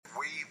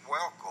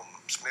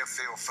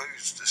battlefield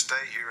foods to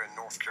stay here in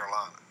North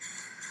Carolina.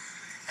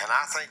 And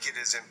I think it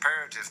is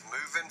imperative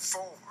moving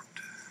forward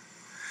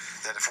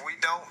that if we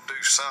don't do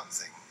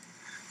something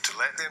to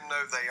let them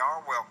know they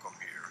are welcome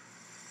here,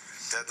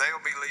 that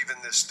they'll be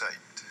leaving this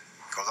state.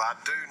 Because I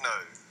do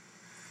know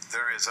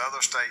there is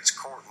other states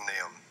courting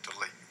them to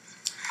leave.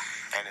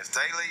 And if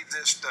they leave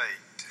this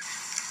state,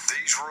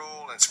 these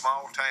rural and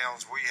small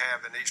towns we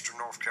have in eastern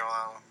North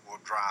Carolina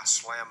will dry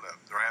slam up.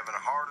 They're having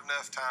a hard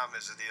enough time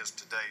as it is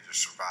today to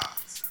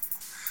survive.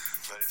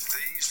 But if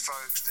these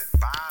folks that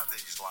buy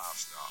these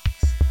livestock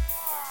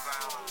move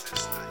out of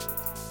this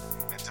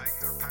state and take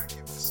their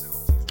packing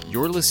facilities...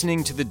 You're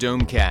listening to the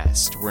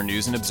Domecast, where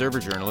News and Observer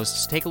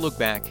journalists take a look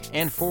back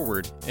and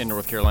forward in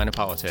North Carolina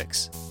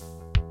politics.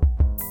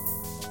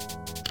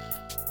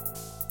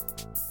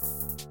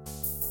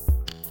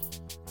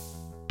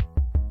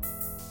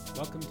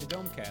 Welcome to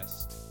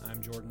Domecast.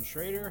 I'm Jordan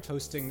Schrader,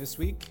 hosting this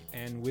week,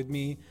 and with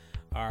me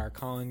are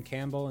Colin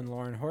Campbell and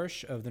Lauren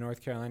Horsch of the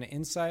North Carolina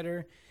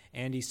Insider,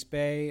 Andy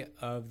Spey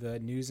of the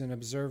News and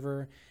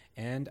Observer,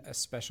 and a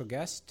special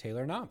guest,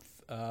 Taylor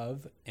Knopf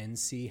of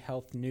NC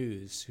Health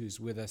News, who's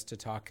with us to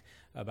talk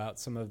about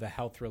some of the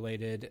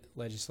health-related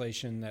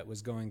legislation that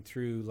was going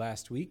through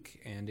last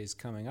week and is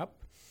coming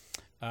up.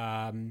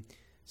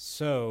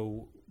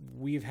 So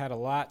we've had a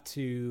lot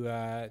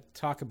to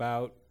talk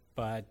about,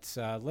 but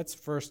let's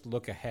first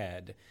look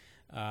ahead.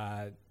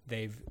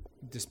 They've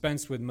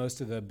dispensed with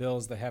most of the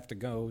bills that have to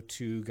go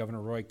to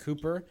Governor Roy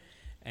Cooper,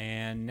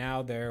 and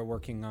now they're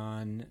working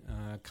on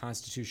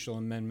constitutional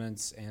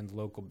amendments and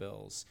local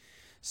bills.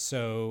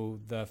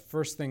 So the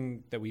first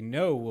thing that we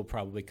know will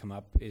probably come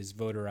up is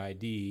voter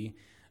ID.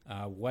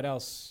 What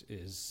else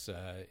is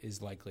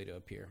likely to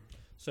appear?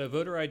 So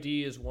voter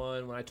ID is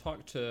one. When I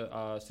talked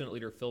to Senate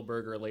Leader Phil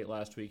Berger late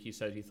last week, he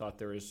said he thought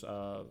there was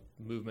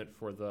movement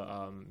for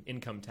the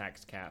income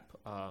tax cap.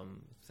 I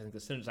think the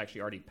Senate's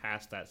actually already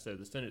passed that, so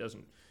the Senate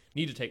doesn't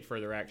need to take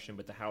further action,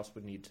 but the House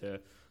would need to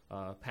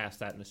pass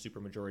that in a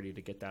supermajority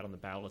to get that on the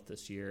ballot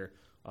this year.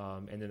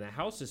 And then the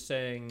House is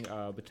saying,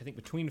 but I think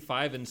between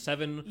 5 and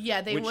 7,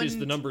 which is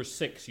the number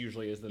 6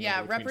 usually is the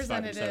number between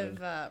 5 and 7.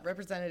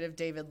 Representative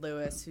David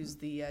Lewis, who's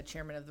the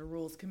chairman of the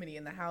Rules Committee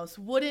in the House,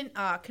 wouldn't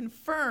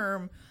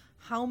confirm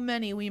how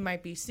many we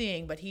might be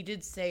seeing, but he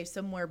did say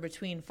somewhere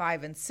between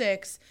 5 and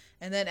 6,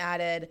 and then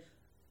added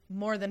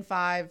more than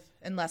 5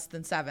 and less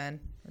than 7.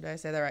 Or did I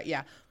say that right?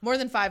 Yeah, more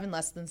than 5 and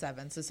less than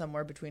 7, so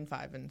somewhere between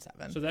 5 and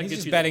 7. So that he's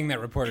just betting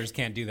that reporters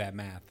can't do that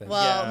math.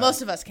 Well,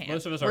 most of us can't.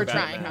 Most of us We're are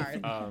trying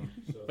hard.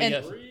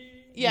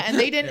 And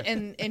they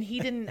didn't, and he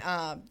didn't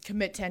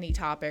commit to any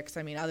topics.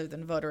 I mean, other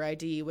than voter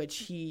ID, which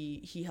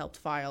he helped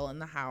file in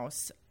the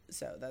House.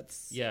 So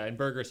that's and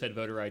Berger said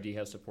voter ID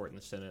has support in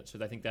the Senate. So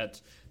I think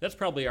that's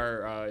probably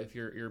our if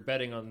you're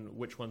betting on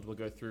which ones will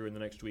go through in the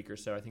next week or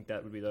so, I think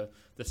that would be the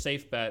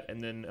safe bet.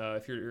 And then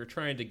if you're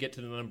trying to get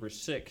to the number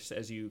 6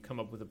 as you come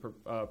up with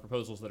the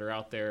proposals that are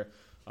out there,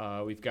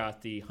 we've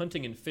got the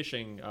hunting and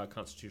fishing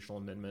constitutional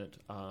amendment,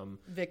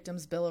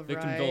 Victims' Bill of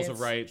Rights. Bills of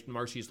Rights,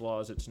 Marsy's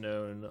Law as it's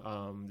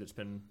known, that's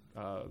been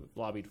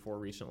lobbied for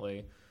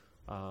recently.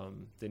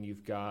 Then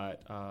you've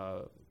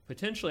got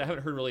potentially, I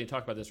haven't heard really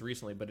talk about this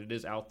recently, but it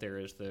is out there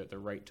as the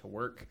right to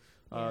work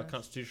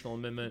constitutional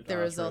amendment. There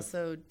was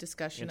also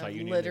discussion of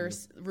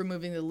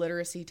removing the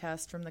literacy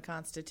test from the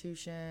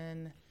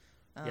Constitution.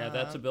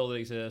 That's a bill that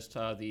exists.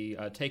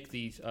 Take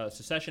the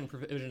secession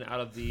provision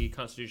out of the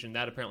Constitution.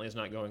 That apparently is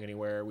not going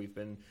anywhere. We've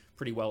been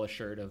pretty well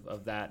assured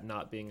of that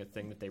not being a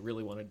thing that they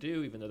really want to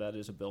do, even though that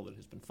is a bill that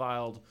has been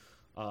filed.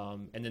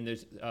 And then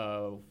there's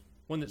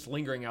one that's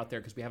lingering out there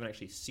because we haven't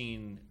actually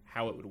seen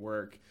how it would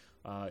work.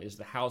 Is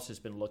the House has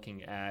been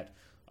looking at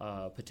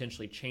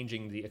potentially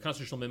changing a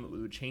constitutional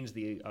amendment would change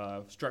the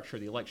structure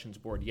of the Elections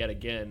Board yet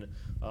again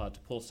to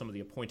pull some of the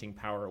appointing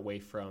power away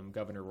from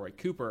Governor Roy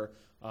Cooper.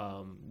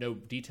 No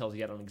details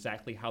yet on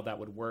exactly how that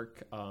would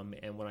work.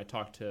 And when I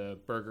talked to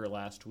Berger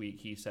last week,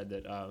 he said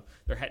that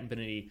there hadn't been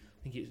any,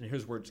 I think in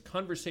his words,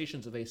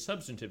 conversations of a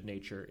substantive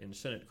nature in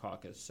Senate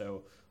caucus.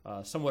 So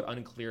somewhat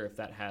unclear if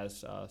that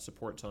has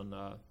supports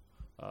on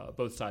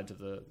both sides of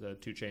the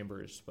two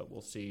chambers, but we'll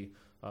see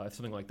if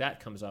something like that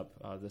comes up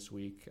this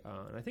week.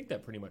 And I think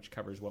that pretty much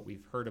covers what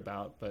we've heard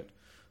about, but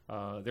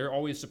there are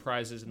always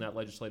surprises in that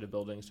legislative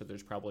building, so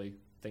there's probably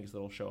things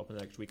that will show up in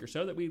the next week or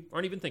so that we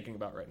aren't even thinking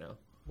about right now.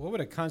 What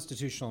would a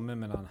constitutional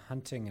amendment on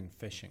hunting and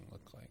fishing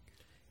look like?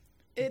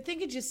 I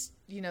think it just,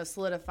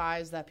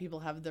 solidifies that people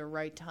have the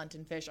right to hunt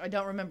and fish. I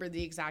don't remember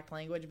the exact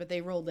language, but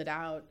they rolled it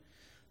out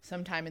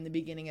sometime in the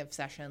beginning of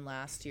session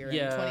last year in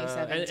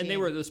 2017.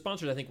 And the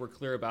sponsors, I think, were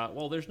clear about,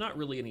 well, there's not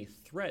really any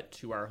threat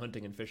to our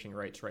hunting and fishing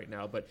rights right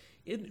now, but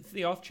in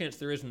the off chance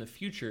there is in the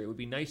future, it would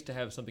be nice to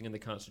have something in the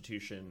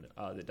Constitution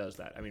that does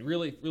that. I mean,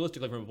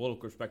 realistically, from a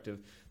political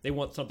perspective, they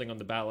want something on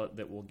the ballot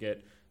that will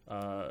get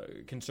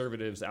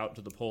conservatives out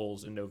to the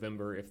polls in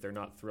November if they're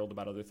not thrilled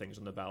about other things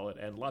on the ballot.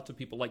 And lots of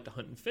people like to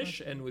hunt and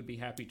fish and would be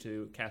happy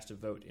to cast a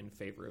vote in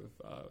favor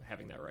of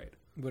having that right.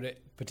 Would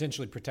it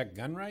potentially protect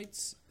gun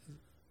rights?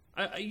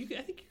 I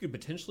think you could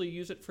potentially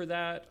use it for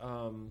that.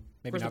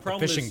 Maybe not the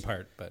fishing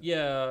part, but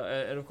yeah,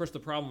 and of course the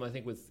problem I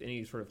think with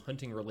any sort of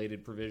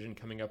hunting-related provision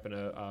coming up in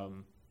a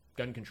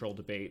gun control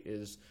debate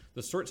is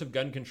the sorts of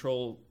gun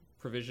control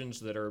provisions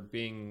that are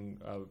being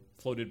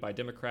floated by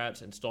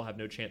Democrats and still have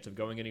no chance of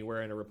going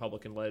anywhere in a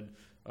Republican-led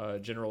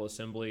General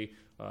Assembly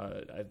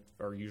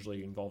are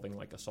usually involving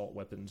like assault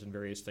weapons and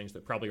various things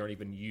that probably aren't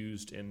even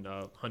used in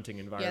hunting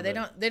environment.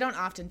 Yeah, they don't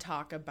often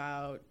talk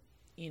about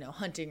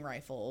hunting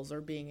rifles or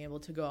being able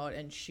to go out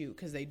and shoot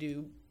because they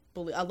do.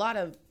 A lot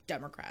of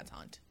Democrats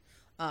hunt.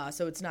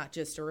 So it's not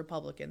just a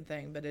Republican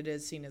thing, but it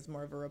is seen as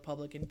more of a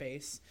Republican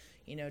base,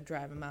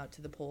 drive them out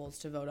to the polls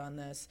to vote on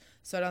this.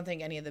 So I don't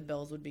think any of the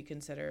bills would be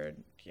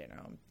considered,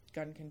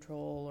 gun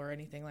control or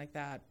anything like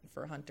that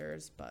for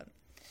hunters. But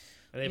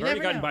and they've already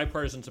gotten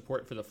bipartisan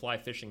support for the fly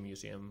fishing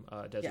museum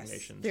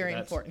designation. Yes, very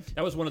important.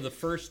 That was one of the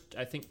first,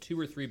 I think, 2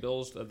 or 3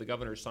 bills that the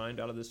governor signed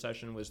out of this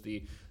session was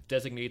the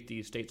designate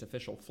the state's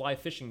official fly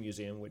fishing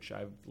museum, which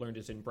I've learned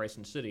is in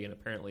Bryson City and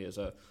apparently is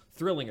a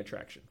thrilling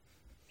attraction.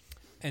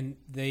 And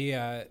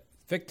the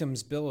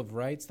Victims' Bill of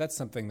Rights, that's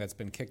something that's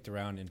been kicked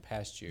around in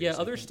past years. Yeah,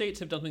 other states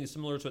have done something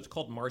similar. So it's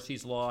called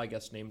Marcy's Law, I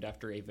guess named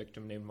after a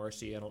victim named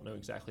Marcy. I don't know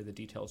exactly the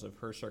details of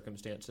her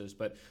circumstances.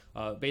 But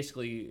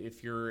basically,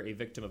 if you're a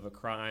victim of a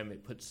crime,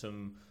 it puts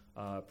some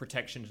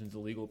protections into the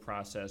legal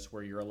process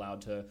where you're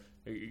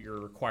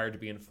required to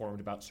be informed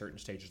about certain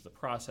stages of the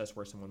process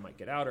where someone might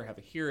get out or have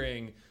a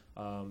hearing,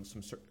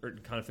 some certain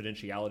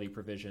confidentiality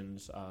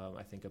provisions,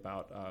 I think,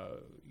 about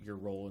your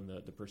role in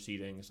the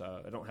proceedings.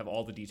 I don't have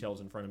all the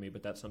details in front of me,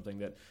 but that's something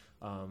that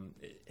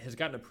has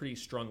gotten a pretty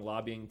strong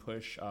lobbying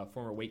push.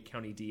 Former Wake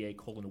County DA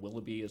Colin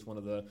Willoughby is one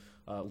of the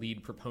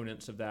lead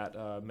proponents of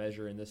that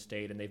measure in this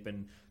state, and they've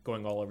been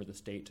going all over the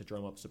state to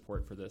drum up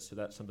support for this. So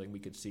that's something we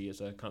could see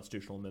as a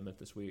constitutional amendment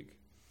this week.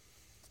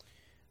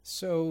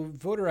 So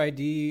voter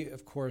ID,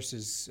 of course,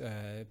 is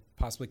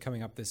possibly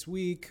coming up this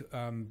week,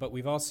 but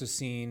we've also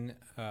seen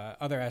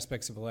other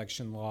aspects of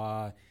election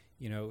law.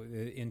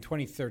 In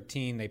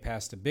 2013, they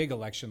passed a big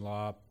election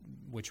law,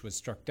 which was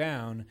struck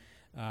down,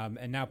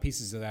 and now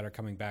pieces of that are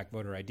coming back.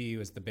 Voter ID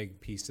was the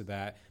big piece of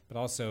that, but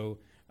also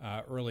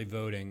early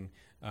voting.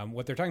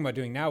 What they're talking about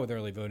doing now with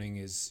early voting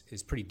is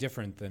pretty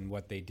different than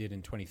what they did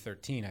in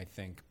 2013, I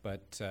think.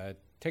 But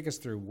take us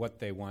through what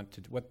the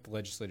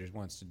legislators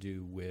wants to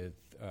do with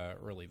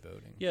early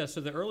voting. Yeah, so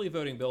the early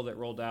voting bill that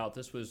rolled out,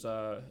 this was,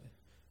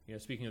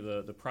 speaking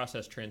of the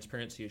process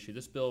transparency issue,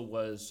 this bill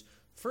was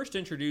first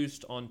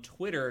introduced on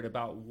Twitter at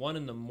about 1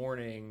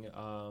 a.m,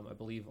 I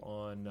believe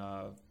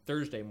on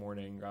Thursday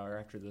morning, or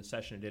after the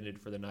session had ended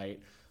for the night,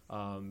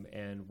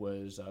 and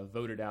was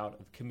voted out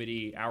of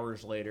committee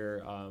hours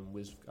later,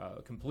 was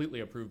completely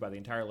approved by the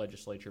entire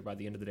legislature by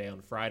the end of the day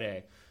on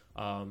Friday.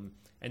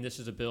 And this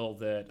is a bill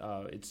that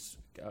it's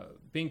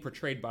being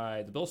portrayed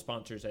by the bill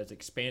sponsors as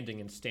expanding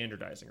and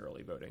standardizing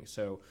early voting.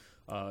 So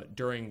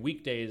during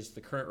weekdays,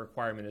 the current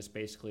requirement is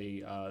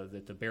basically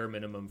that the bare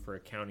minimum for a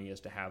county is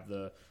to have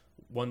the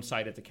one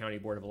site at the County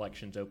Board of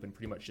Elections open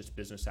pretty much just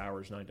business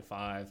hours, 9 to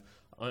 5.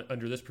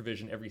 Under this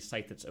provision, every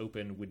site that's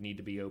open would need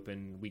to be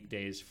open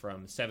weekdays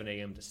from 7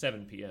 a.m. to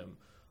 7 p.m.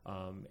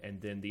 And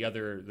then the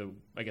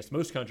I guess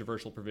most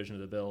controversial provision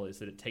of the bill is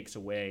that it takes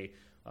away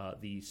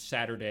the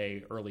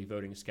Saturday early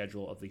voting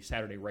schedule of the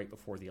Saturday right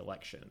before the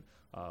election,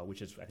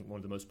 which is, I think, one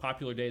of the most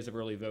popular days of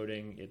early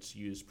voting. It's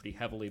used pretty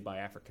heavily by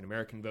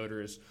African-American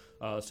voters.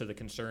 So the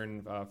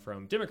concern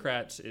from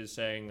Democrats is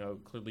saying,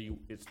 clearly,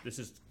 this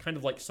is kind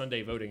of like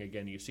Sunday voting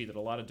again. You see that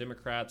a lot of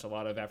Democrats, a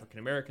lot of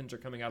African-Americans are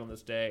coming out on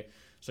this day,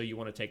 so you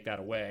want to take that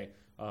away.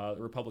 The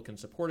Republicans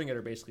supporting it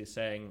are basically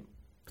saying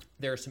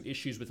there are some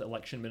issues with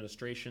election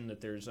administration, that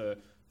there's a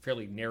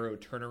fairly narrow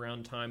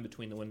turnaround time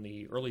between when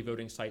the early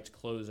voting sites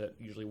close at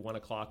usually 1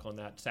 o'clock on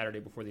that Saturday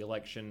before the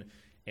election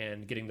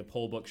and getting the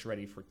poll books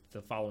ready for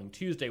the following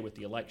Tuesday with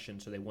the election.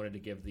 So they wanted to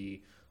give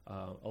the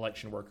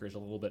election workers a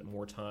little bit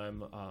more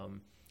time.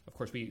 Of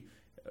course,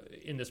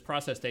 in this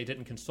process, they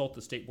didn't consult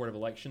the State Board of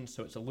Elections,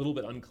 so it's a little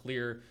bit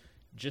unclear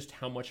just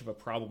how much of a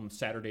problem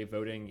Saturday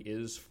voting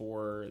is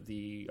for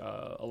the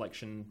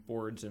election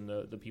boards and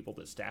the people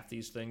that staff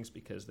these things,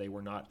 because they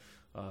were not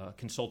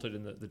consulted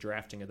in the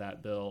drafting of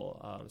that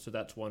bill. So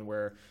that's one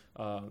where,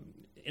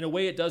 in a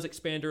way, it does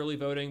expand early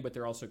voting, but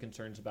there are also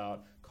concerns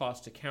about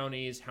cost to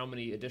counties. How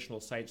many additional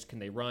sites can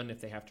they run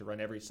if they have to run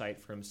every site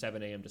from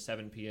 7 a.m. to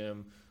 7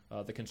 p.m.?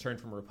 The concern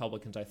from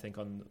Republicans, I think,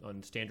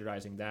 on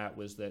standardizing that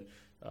was that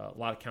a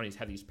lot of counties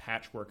have these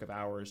patchwork of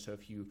hours. So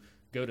if you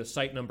go to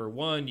site number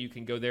 1, you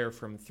can go there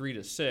from 3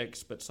 to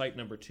 6, but site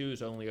number 2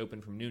 is only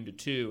open from noon to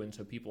 2, and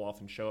so people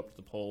often show up to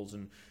the polls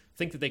and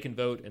think that they can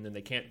vote, and then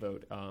they can't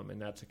vote, and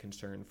that's a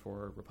concern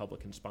for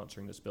Republicans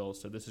sponsoring this bill.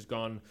 So this has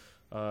gone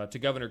to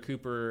Governor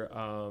Cooper.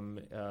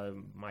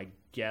 My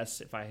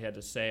guess, if I had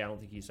to say, I don't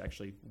think he's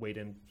actually weighed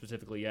in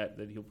specifically yet,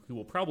 that he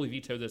will probably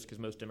veto this because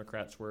most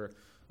Democrats were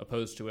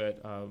opposed to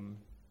it.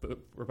 But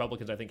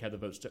Republicans, I think, had the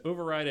votes to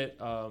override it,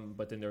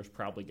 but then there's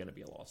probably going to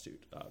be a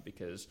lawsuit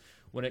because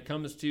when it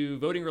comes to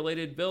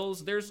voting-related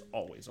bills, there's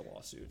always a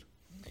lawsuit.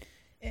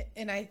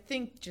 And I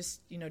think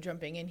just,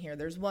 jumping in here,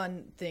 there's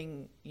one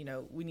thing,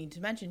 we need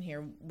to mention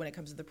here when it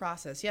comes to the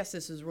process. Yes,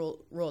 this was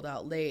rolled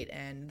out late,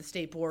 and the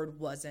state board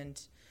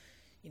wasn't,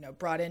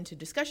 brought into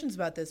discussions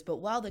about this. But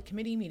while the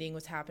committee meeting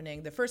was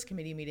happening, the first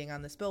committee meeting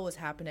on this bill was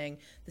happening,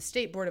 the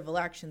State Board of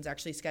Elections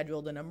actually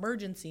scheduled an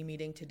emergency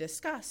meeting to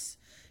discuss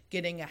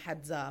getting a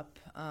heads up.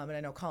 And I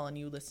know, Colin,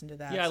 you listened to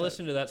that. Yeah, I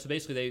listened to that. So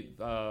basically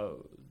they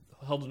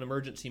held an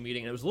emergency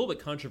meeting, and it was a little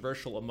bit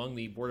controversial among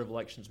the Board of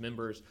Elections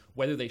members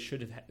whether they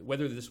should have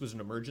whether this was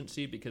an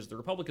emergency, because the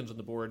Republicans on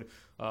the board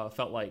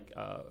felt like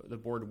the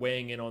board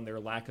weighing in on their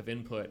lack of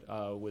input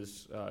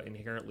was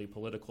inherently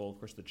political. Of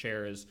course, the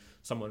chair is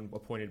someone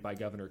appointed by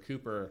Governor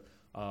Cooper.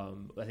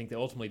 I think they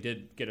ultimately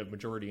did get a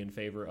majority in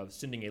favor of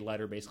sending a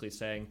letter basically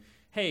saying,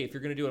 hey, if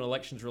you're going to do an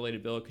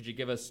elections-related bill, could you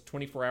give us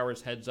 24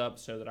 hours heads up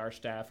so that our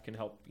staff can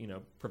help,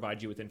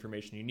 provide you with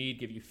information you need,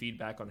 give you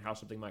feedback on how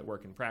something might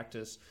work in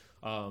practice.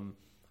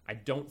 I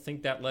don't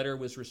think that letter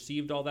was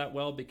received all that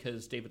well,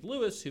 because David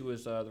Lewis, who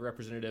was the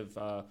representative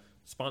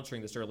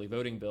sponsoring this early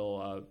voting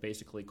bill,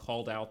 basically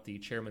called out the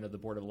chairman of the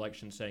Board of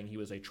Elections, saying he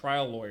was a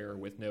trial lawyer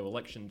with no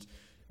elections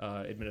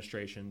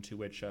administration, to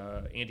which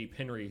Andy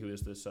Penry, who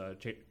is this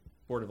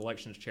Board of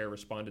Elections chair,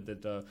 responded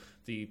that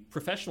the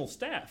professional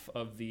staff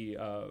of the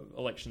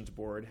Elections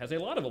Board has a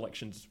lot of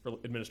elections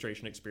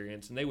administration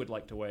experience, and they would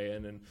like to weigh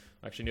in. And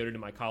I actually noted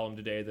in my column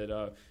today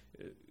that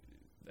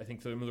I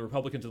think some of the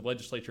Republicans of the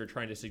legislature are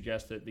trying to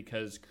suggest that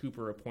because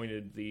Cooper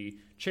appointed the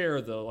chair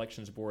of the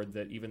Elections Board,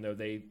 that even though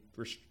they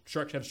have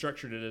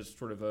structured it as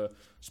sort of a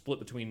split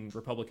between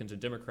Republicans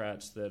and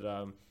Democrats,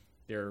 that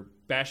they're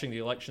bashing the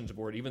Elections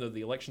Board, even though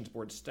the Elections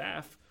Board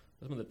staff,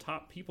 some of the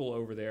top people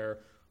over there,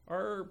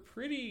 are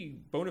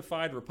pretty bona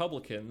fide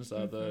Republicans.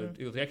 The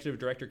executive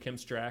director, Kim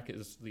Strack,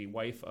 is the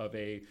wife of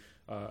a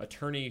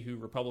attorney who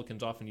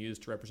Republicans often use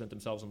to represent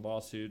themselves in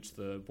lawsuits.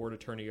 The board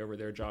attorney over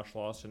there, Josh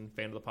Lawson,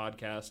 fan of the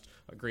podcast,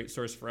 a great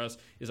source for us,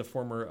 is a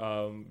former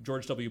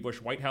George W.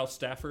 Bush White House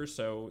staffer,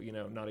 so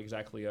not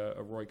exactly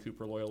a Roy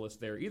Cooper loyalist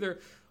there either.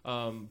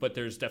 But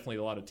there's definitely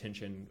a lot of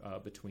tension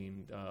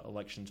between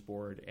Elections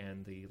Board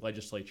and the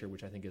legislature,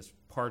 which I think is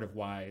part of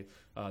why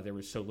there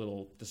was so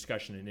little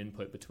discussion and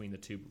input between the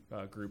two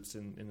groups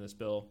in this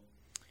bill.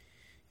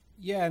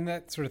 Yeah, and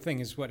that sort of thing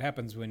is what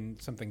happens when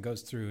something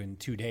goes through in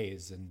 2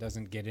 days and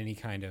doesn't get any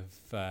kind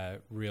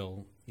of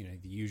real,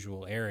 the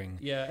usual airing.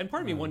 Yeah, and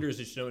part of me wonders,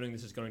 just noting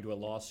this is going to a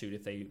lawsuit,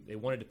 if they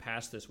wanted to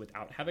pass this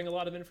without having a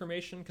lot of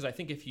information. Because I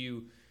think if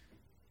you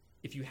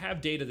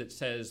have data that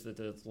says that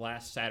the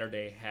last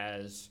Saturday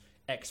has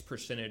X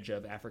percentage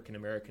of African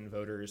American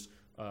voters,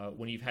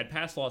 when you've had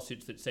past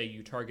lawsuits that say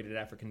you targeted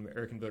African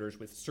American voters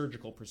with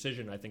surgical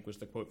precision, I think was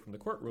the quote from the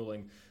court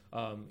ruling.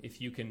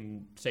 If you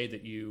can say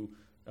that you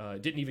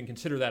didn't even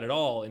consider that at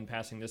all in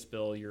passing this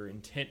bill, your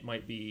intent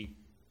might be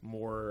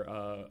more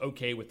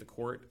okay with the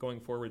court going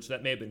forward. So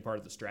that may have been part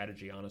of the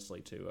strategy,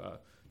 honestly, to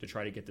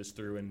try to get this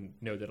through and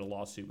know that a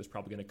lawsuit was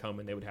probably going to come,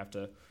 and they would have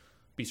to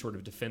be sort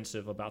of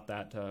defensive about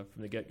that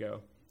from the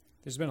get-go.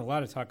 There's been a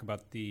lot of talk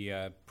about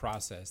the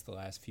process the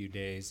last few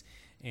days,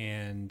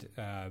 and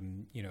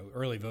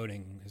early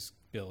voting, this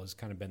bill has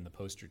kind of been the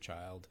poster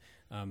child.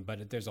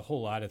 But there's a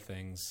whole lot of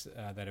things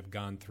that have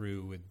gone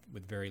through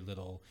with very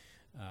little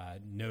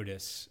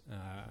notice.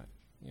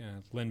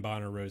 Lynn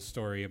Bonner wrote a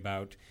story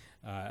about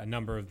a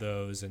number of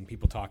those and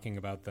people talking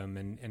about them.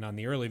 And on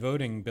the early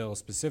voting bill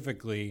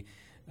specifically,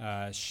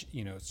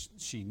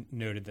 she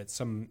noted that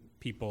some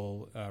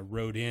people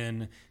wrote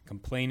in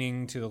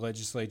complaining to the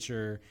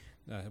legislature.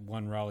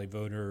 One Raleigh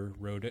voter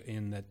wrote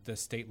in that the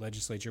state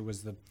legislature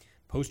was the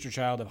poster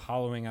child of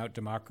hollowing out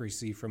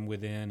democracy from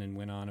within, and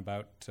went on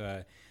about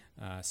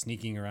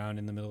sneaking around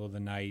in the middle of the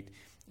night.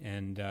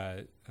 And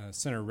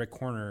Senator Rick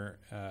Horner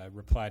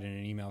replied in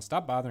an email,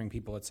 "Stop bothering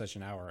people at such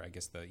an hour." I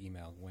guess the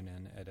email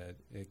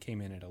it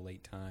came in at a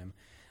late time.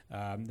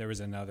 There was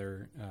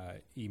another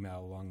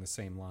email along the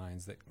same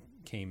lines that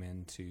came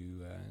in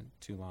to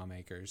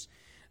lawmakers.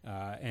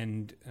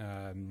 And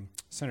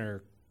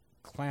Senator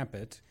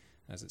Clampett,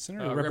 is it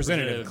Senator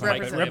Representative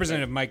Clampett?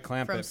 Representative Mike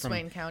Clampett from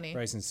Swain County,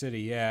 Bryson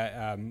City,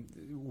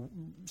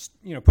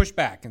 pushed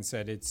back and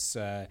said it's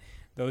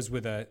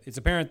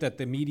apparent that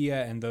the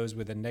media and those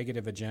with a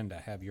negative agenda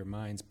have your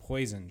minds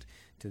poisoned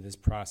to this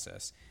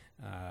process,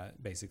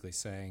 basically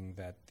saying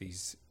that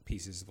these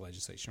pieces of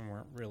legislation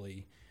weren't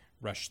really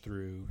rushed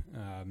through.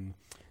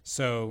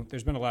 So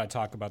there's been a lot of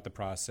talk about the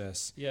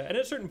process. Yeah, and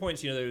at certain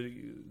points,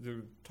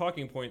 the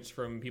talking points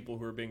from people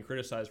who are being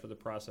criticized for the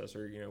process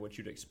are, what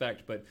you'd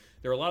expect. But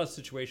there are a lot of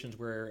situations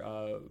where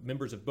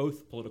members of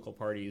both political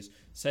parties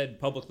said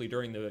publicly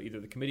during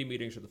either the committee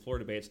meetings or the floor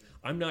debates,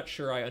 "I'm not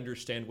sure I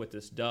understand what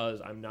this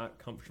does. I'm not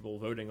comfortable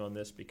voting on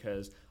this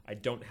because I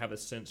don't have a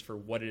sense for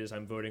what it is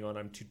I'm voting on.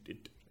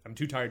 I'm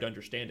too tired to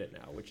understand it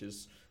now," which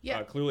is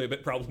clearly a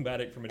bit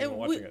problematic for anyone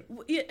watching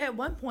it. At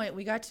one point,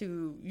 we got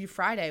to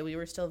Friday, we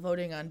were still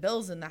voting on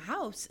bills in the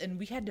House, and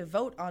we had to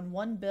vote on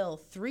one bill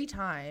 3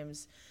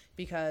 times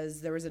because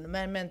there was an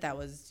amendment that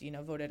was,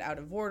 voted out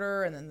of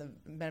order, and then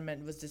the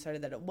amendment was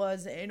decided that it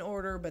was in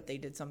order, but they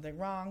did something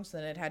wrong, so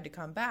then it had to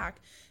come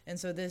back. And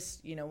so this,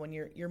 when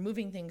you're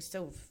moving things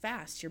so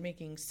fast, you're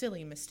making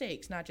silly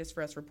mistakes, not just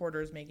for us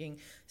reporters making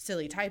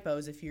silly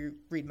typos. If you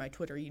read my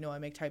Twitter, I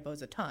make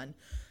typos a ton.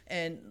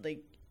 And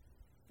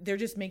they're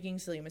just making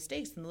silly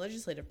mistakes in the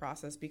legislative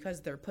process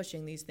because they're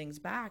pushing these things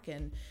back.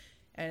 And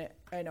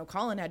I know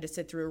Colin had to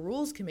sit through a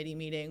rules committee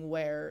meeting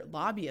where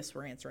lobbyists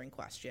were answering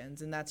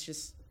questions, and that's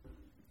just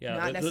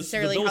not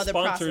necessarily how the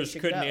process sponsors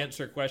should couldn't go.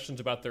 answer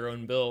questions about their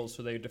own bills,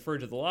 so they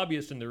deferred to the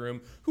lobbyists in the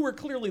room, who were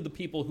clearly the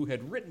people who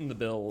had written the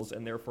bills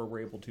and therefore were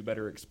able to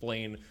better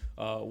explain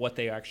what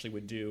they actually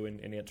would do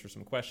and answer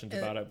some questions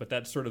about it. But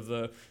that's sort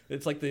of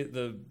it's like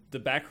the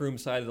backroom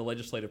side of the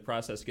legislative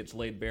process gets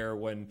laid bare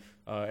when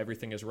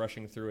everything is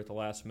rushing through at the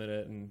last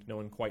minute and no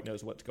one quite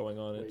knows what's going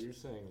on. Wait, you're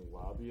saying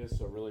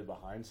lobbyists are really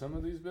behind some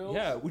of these bills?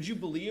 Yeah. Would you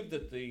believe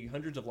that the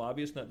hundreds of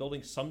lobbyists in that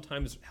building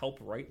sometimes help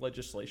write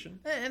legislation?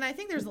 And I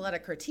think there's a lot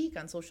of critique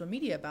on social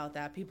media about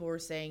that. People were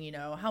saying,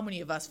 how many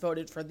of us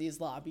voted for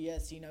these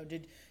lobbyists?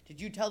 Did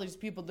you tell these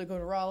people to go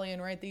to Raleigh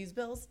and write these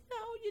bills? No,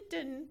 you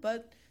didn't.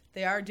 But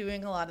they are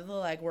doing a lot of the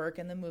legwork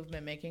and the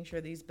movement, making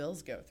sure these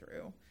bills go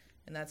through.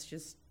 And that's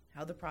just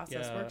how the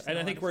process works. And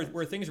I think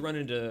where things run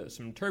into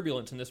some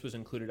turbulence, and this was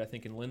included, I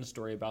think, in Lynn's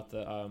story about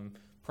the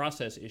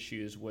process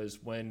issues,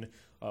 was when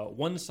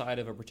one side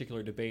of a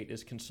particular debate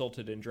is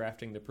consulted in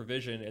drafting the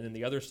provision, and then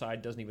the other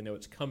side doesn't even know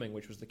it's coming,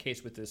 which was the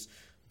case with this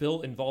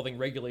bill involving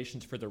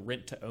regulations for the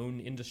rent-to-own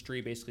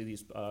industry, basically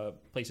these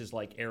places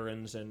like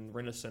Aaron's and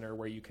Rent-A-Center,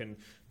 where you can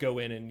go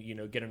in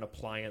and get an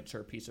appliance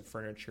or a piece of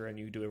furniture, and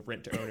you do a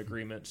rent-to-own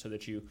agreement so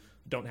that you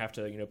don't have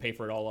to pay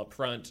for it all up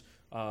front.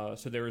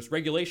 So there was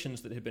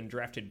regulations that had been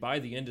drafted by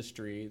the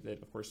industry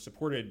that, of course,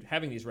 supported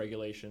having these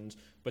regulations,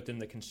 but then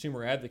the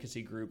consumer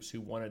advocacy groups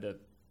who wanted a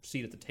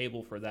seat at the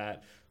table for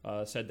that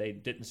said they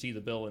didn't see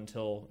the bill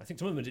until, I think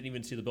some of them didn't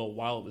even see the bill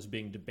while it was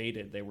being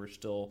debated. They were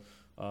still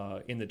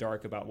in the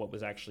dark about what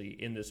was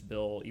actually in this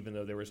bill, even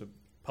though there was a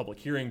public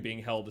hearing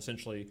being held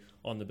essentially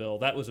on the bill.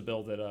 That was a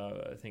bill that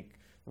I think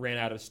ran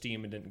out of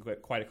steam and didn't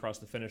get quite across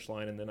the finish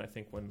line. And then I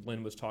think when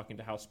Lynn was talking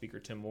to House Speaker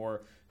Tim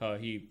Moore,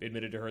 he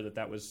admitted to her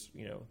that was,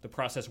 the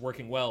process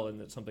working well, and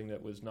that something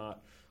that was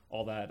not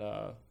all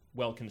that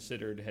well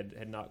considered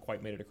had not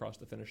quite made it across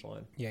the finish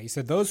line. Yeah, he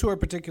said those who are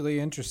particularly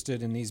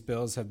interested in these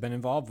bills have been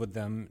involved with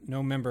them.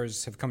 No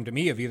members have come to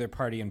me of either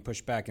party and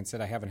pushed back and said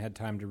I haven't had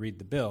time to read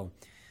the bill.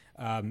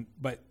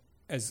 But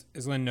as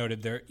Lynn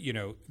noted,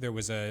 there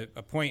was a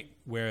point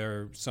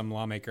where some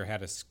lawmaker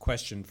had a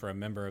question for a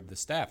member of the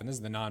staff, and this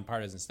is the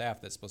nonpartisan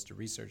staff that's supposed to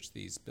research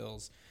these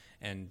bills,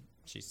 and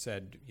she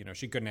said,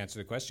 she couldn't answer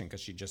the question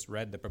because she just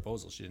read the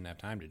proposal. She didn't have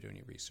time to do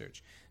any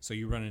research. So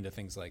you run into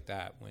things like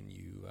that when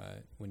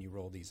you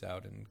roll these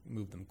out and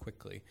move them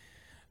quickly.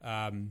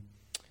 Of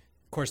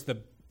course,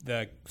 the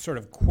sort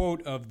of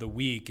quote of the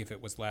week, if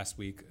it was last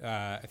week,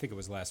 I think it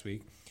was last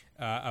week,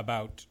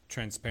 about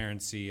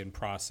transparency and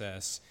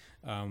process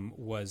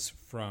was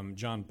from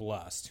John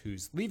Blust,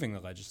 who's leaving the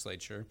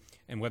legislature,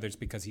 and whether it's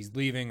because he's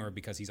leaving or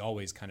because he's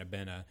always kind of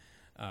been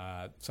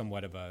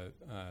somewhat of a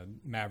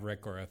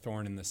maverick or a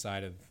thorn in the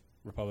side of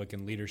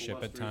Republican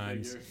leadership at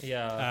times.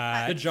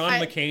 Yeah, the John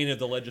McCain of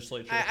the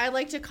legislature. I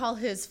like to call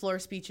his floor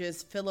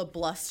speeches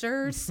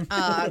filibusters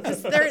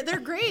because they're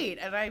great,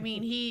 and I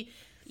mean he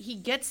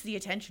gets the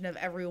attention of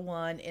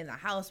everyone in the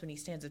House when he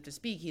stands up to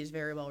speak. He is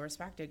very well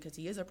respected because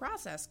he is a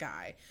process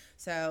guy.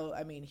 So,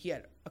 I mean, he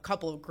had a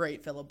couple of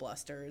great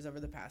filibusters over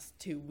the past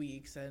 2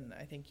 weeks, and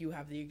I think you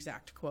have the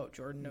exact quote,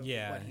 Jordan, of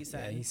what he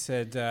said. Yeah, he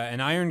said,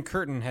 an iron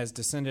curtain has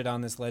descended on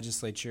this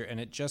legislature, and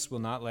it just will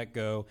not let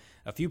go.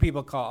 A few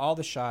people call all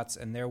the shots,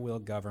 and their will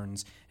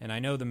governs, and I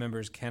know the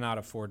members cannot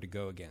afford to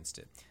go against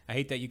it. I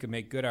hate that you can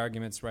make good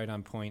arguments right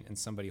on point, and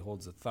somebody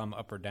holds a thumb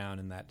up or down,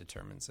 and that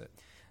determines it.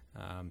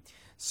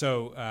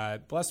 So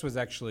Blust was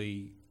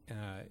actually,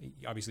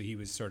 obviously he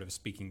was sort of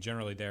speaking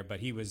generally there, but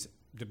he was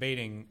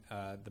debating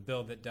the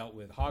bill that dealt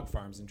with hog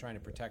farms and trying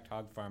to protect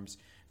hog farms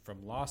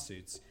from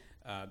lawsuits.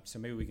 So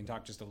maybe we can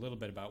talk just a little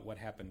bit about what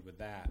happened with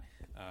that.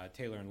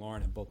 Taylor and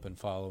Lauren have both been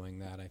following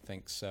that, I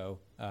think. So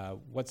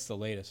what's the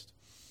latest?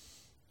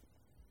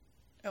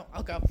 Oh,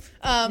 I'll go.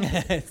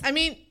 I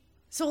mean,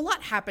 so a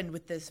lot happened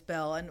with this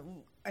bill, and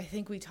I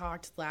think we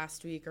talked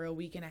last week or a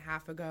week and a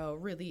half ago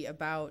really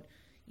about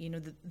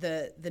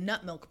the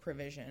nut milk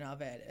provision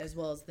of it, as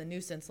well as the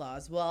nuisance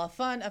laws. Well,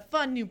 a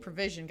fun new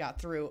provision got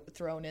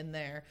thrown in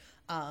there.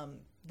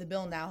 The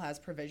bill now has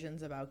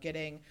provisions about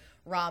getting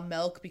raw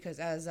milk because,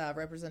 as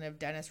Representative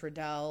Dennis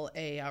Riddell,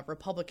 a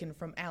Republican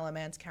from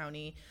Alamance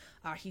County,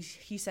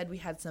 he said we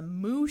had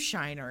some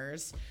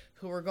moonshiners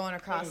who were going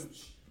across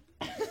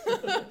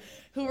the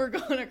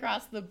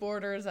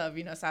borders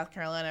of South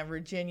Carolina and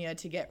Virginia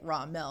to get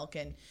raw milk,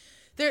 and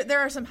there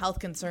are some health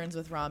concerns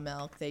with raw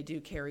milk. They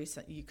do carry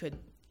you could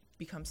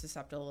become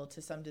susceptible to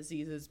some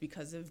diseases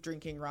because of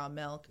drinking raw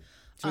milk.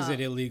 So is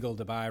it illegal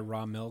to buy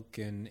raw milk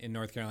in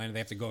North Carolina? They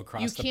have to go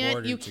across the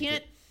border.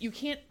 You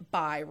can't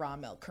buy raw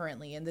milk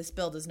currently, and this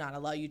bill does not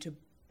allow you to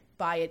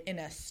buy it in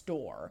a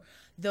store,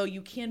 though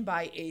you can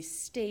buy a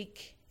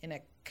steak in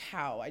a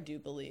cow, I do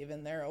believe,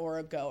 in there, or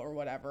a goat or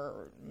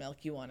whatever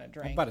milk you want to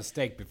drink. I bought a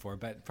steak before,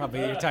 but probably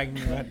you're talking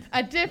about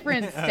a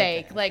different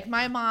steak. Like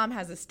my mom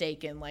has a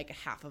steak in like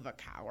half of a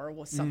cow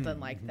or something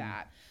like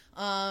that.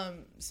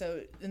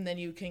 So, and then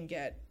you can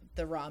get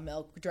the raw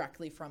milk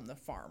directly from the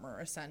farmer,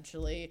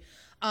 essentially.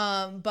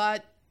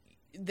 But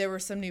there were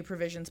some new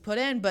provisions put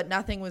in, but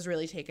nothing was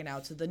really taken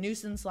out. So the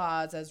nuisance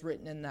laws, as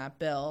written in that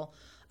bill,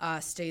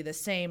 stay the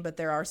same. But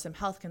there are some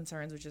health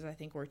concerns, which is, I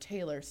think, where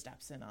Taylor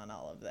steps in on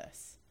all of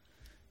this.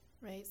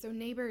 Right. So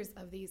neighbors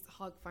of these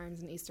hog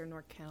farms in eastern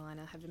North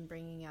Carolina have been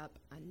bringing up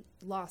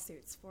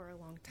lawsuits for a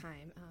long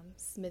time,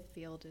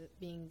 Smithfield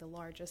being the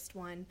largest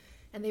one.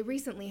 And they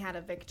recently had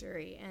a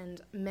victory,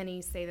 and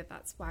many say that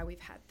that's why we've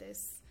had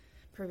this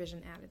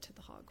provision added to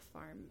the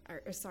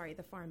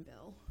the farm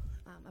bill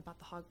about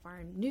the hog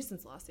farm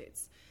nuisance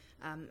lawsuits.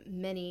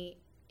 Many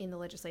in the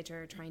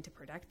legislature are trying to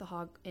protect the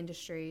hog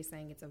industry,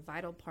 saying it's a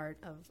vital part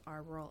of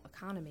our rural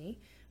economy,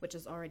 which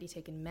has already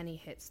taken many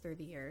hits through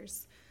the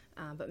years.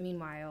 But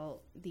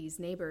meanwhile, these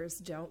neighbors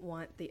don't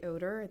want the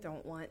odor,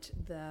 don't want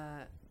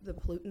the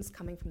pollutants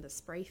coming from the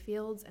spray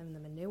fields and the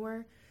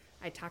manure.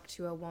 I talked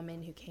to a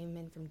woman who came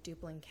in from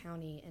Duplin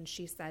County, and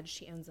she said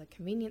she owns a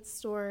convenience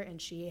store, and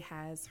she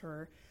has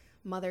her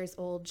mother's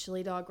old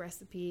chili dog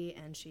recipe,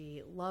 and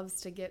she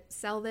loves to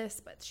sell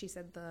this, but she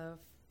said the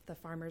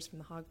farmers from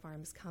the hog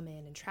farms come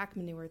in and track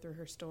manure through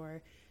her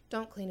store,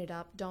 don't clean it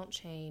up, don't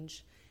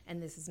change,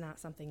 and this is not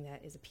something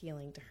that is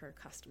appealing to her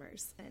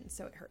customers, and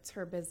so it hurts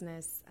her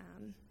business.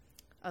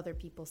 Other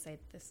people say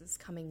this is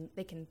coming,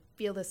 they can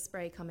feel the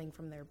spray coming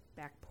from their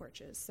back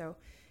porches, so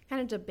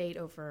kind of debate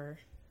over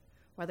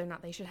whether or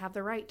not they should have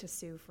the right to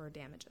sue for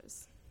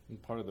damages.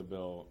 And part of the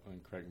bill,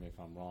 and correct me if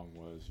I'm wrong,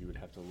 was you would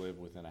have to live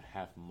within a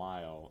half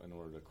mile in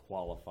order to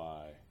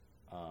qualify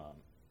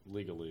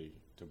legally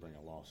to bring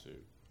a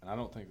lawsuit. And I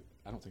don't think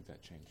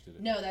that changed, did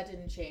it? No, that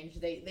didn't change.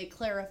 They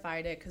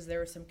clarified it because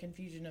there was some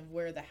confusion of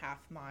where the half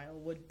mile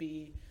would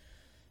be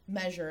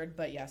measured.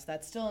 But yes,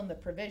 that's still in the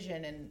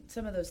provision. And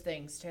some of those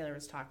things Taylor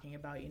was talking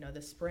about,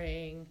 the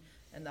spraying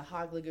and the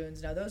hog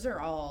lagoons. Now, those are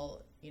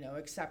all,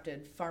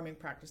 accepted farming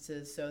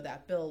practices. So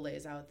that bill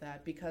lays out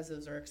that because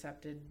those are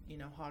accepted,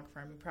 hog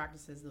farming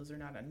practices, those are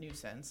not a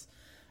nuisance.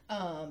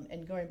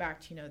 And going back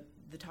to,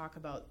 the talk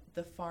about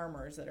the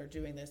farmers that are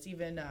doing this,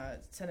 even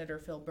Senator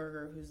Phil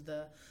Berger, who's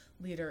the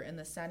leader in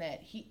the Senate,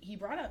 he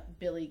brought up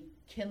Billy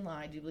Kinlaw,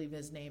 I do believe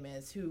his name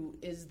is, who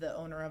is the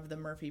owner of the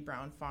Murphy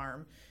Brown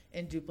Farm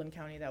in Duplin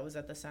County that was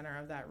at the center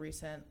of that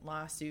recent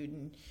lawsuit.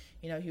 And,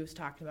 he was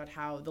talking about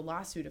how the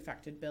lawsuit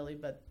affected Billy,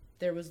 but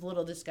there was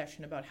little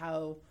discussion about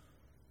how,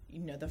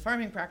 the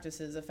farming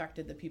practices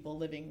affected the people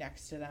living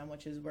next to them,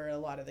 which is where a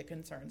lot of the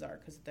concerns are,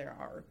 because there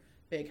are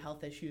big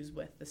health issues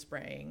with the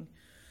spraying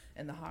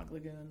and the hog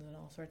lagoons and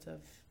all sorts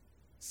of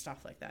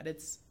stuff like that.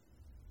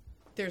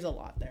 There's a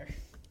lot there.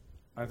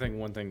 I think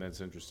one thing that's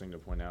interesting to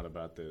point out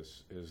about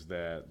this is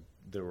that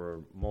there were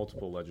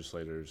multiple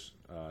legislators,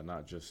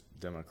 not just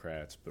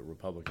Democrats, but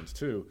Republicans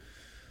too,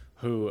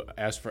 who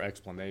asked for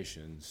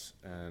explanations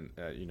and,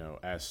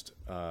 asked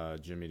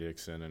Jimmy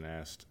Dixon and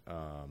asked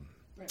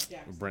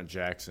Brent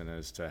Jackson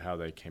as to how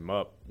they came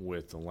up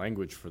with the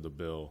language for the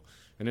bill.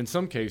 And in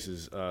some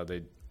cases,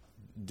 they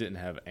didn't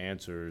have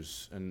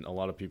answers, and a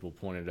lot of people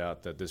pointed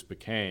out that this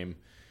became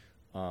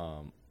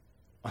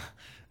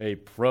a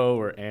pro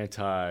or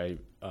anti.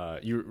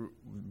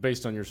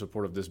 Based on your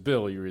support of this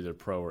bill, you're either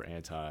pro or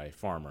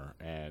anti-farmer.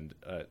 And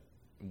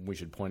we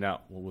should point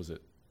out, what was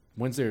it,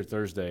 Wednesday or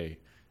Thursday?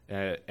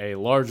 A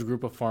large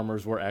group of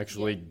farmers were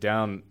actually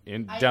down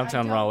in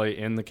downtown Raleigh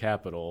in the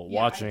Capitol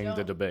watching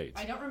the debate.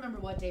 I don't remember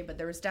what day, but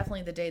there was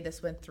definitely the day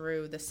this went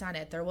through the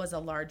Senate. There was a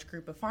large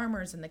group of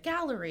farmers in the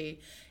gallery,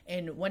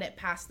 and when it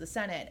passed the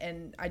Senate,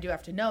 and I do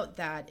have to note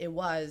that it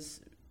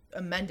was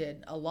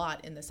amended a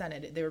lot in the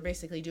Senate. They were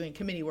basically doing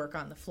committee work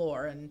on the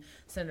floor, and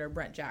Senator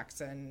Brent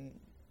Jackson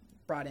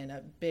brought in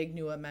a big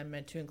new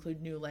amendment to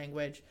include new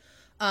language.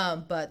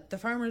 But the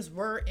farmers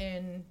were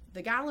in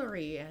the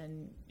gallery,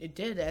 and it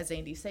did, as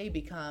Andy say,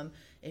 become,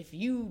 if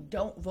you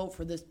don't vote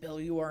for this bill,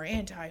 you are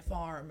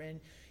anti-farm, and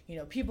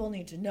people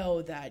need to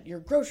know that your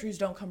groceries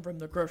don't come from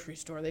the grocery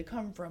store; they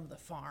come from the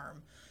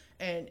farm,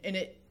 and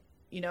it,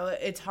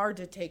 it's hard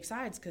to take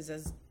sides, because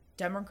as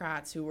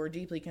Democrats who were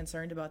deeply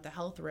concerned about the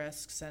health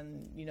risks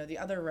and the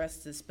other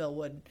risks this bill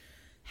would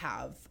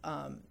have,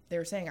 they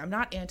were saying, I'm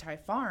not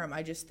anti-farm.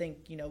 I just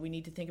think we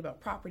need to think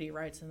about property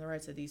rights and the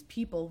rights of these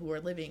people who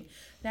are living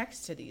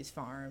next to these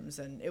farms.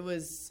 And it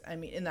was,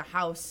 in the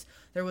House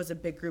there was a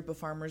big group of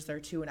farmers there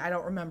too, and I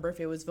don't remember if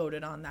it was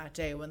voted on that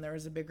day when there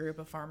was a big group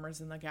of farmers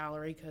in the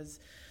gallery,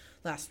 because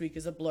last week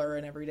is a blur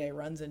and every day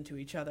runs into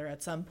each other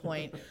at some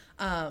point.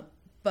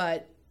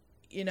 But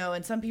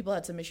and some people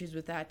had some issues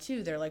with that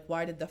too. They're like,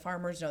 why did the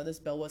farmers know this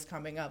bill was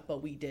coming up,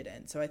 but we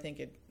didn't? So I think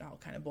it all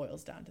kind of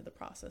boils down to the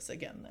process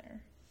again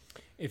there.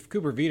 If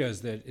Cooper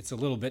vetoes that, it's a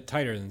little bit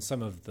tighter than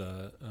some of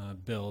the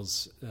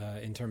bills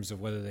in terms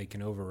of whether they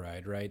can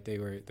override, right?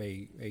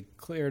 They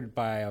cleared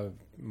by a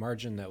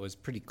margin that was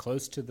pretty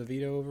close to the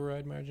veto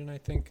override margin, I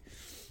think.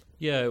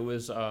 Yeah, it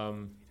was.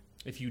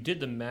 If you did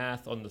the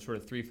math on the sort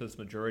of 3/5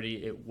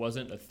 majority, it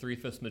wasn't a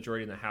 3/5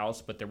 majority in the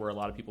House, but there were a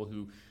lot of people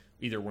who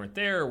either weren't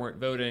there or weren't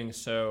voting.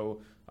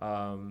 So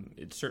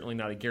it's certainly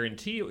not a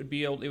guarantee it would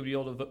be able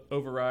to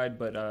override,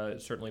 but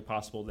it's certainly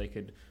possible they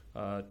could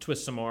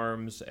twist some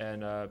arms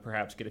and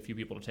perhaps get a few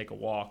people to take a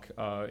walk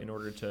in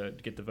order to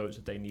get the votes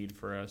that they need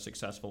for a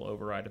successful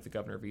override if the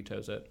governor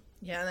vetoes it.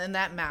 Yeah, and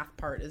that math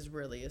part is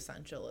really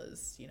essential,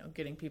 is,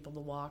 getting people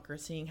to walk or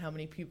seeing how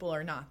many people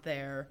are not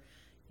there.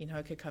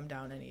 It could come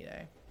down any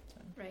day. So.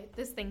 Right.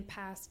 This thing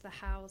passed the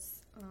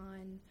House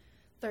on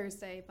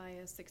Thursday by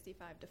a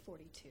 65 to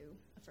 42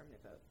 affirmative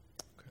vote.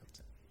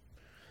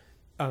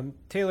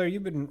 Taylor,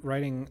 you've been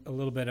writing a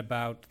little bit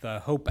about the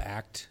HOPE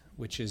Act,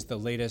 which is the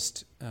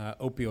latest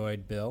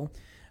opioid bill.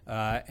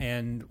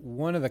 And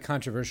one of the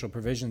controversial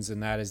provisions in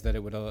that is that it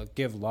would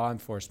give law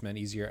enforcement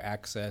easier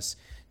access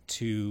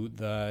to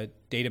the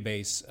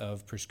database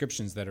of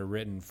prescriptions that are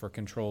written for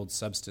controlled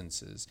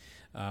substances.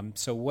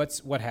 So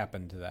what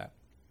happened to that?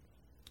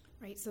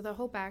 Right, so the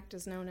HOPE Act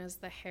is known as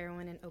the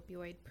Heroin and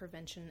Opioid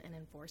Prevention and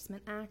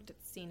Enforcement Act.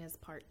 It's seen as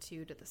Part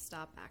 2 to the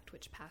STOP Act,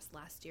 which passed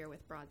last year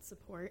with broad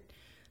support.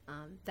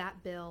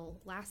 That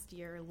bill last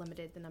year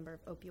limited the number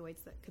of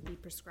opioids that could be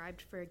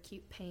prescribed for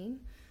acute pain.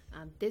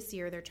 This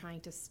year, they're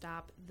trying to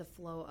stop the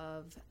flow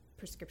of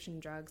prescription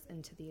drugs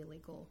into the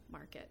illegal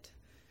market.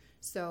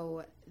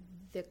 So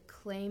the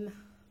claim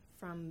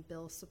from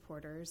bill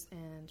supporters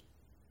and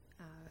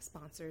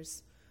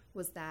sponsors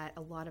was that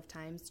a lot of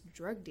times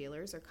drug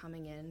dealers are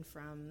coming in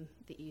from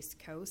the East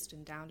Coast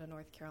and down to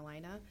North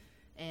Carolina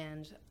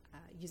and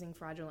using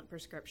fraudulent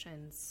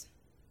prescriptions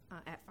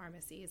at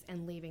pharmacies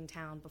and leaving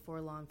town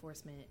before law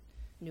enforcement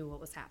knew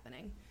what was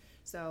happening.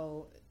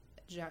 So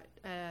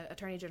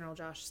Attorney General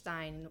Josh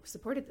Stein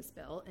supported this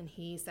bill, and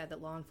he said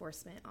that law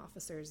enforcement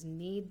officers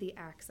need the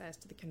access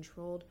to the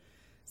controlled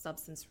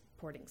substance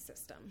reporting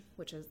system,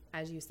 which is,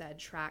 as you said,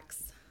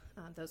 tracks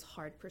those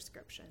hard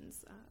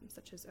prescriptions,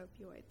 such as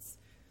opioids.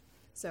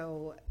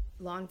 So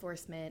law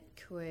enforcement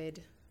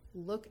could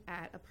look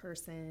at a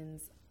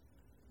person's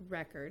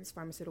records,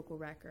 pharmaceutical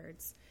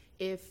records,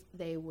 if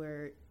they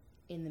were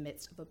in the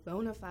midst of a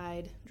bona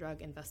fide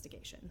drug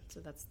investigation.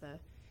 So that's the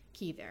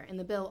key there. And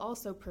the bill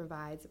also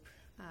provides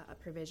a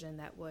provision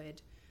that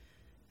would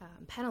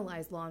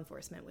penalize law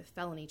enforcement with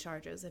felony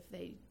charges if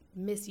they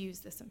misuse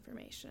this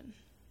information.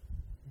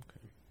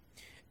 Okay.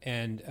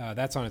 And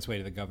that's on its way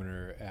to the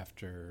governor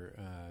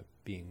after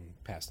being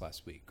passed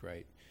last week,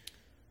 right?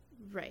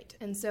 Right.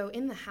 And so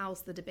in the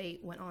House, the debate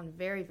went on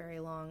very, very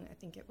long. I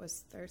think it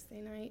was Thursday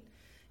night.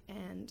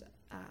 And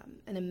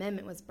an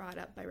amendment was brought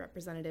up by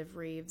Representative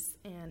Reeves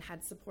and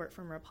had support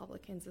from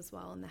Republicans as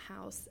well in the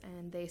House.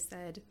 And they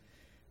said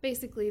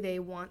basically they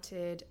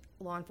wanted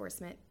law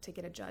enforcement to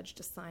get a judge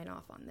to sign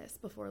off on this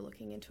before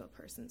looking into a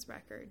person's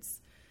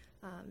records.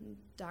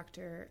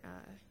 Dr.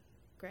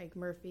 Greg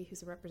Murphy,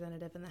 who's a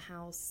representative in the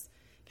House,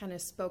 kind of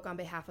spoke on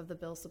behalf of the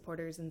bill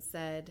supporters and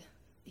said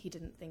he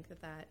didn't think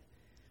that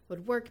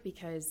would work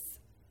because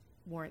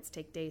warrants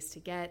take days to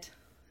get.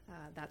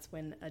 That's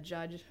when a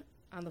judge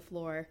on the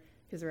floor,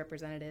 who's a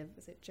representative,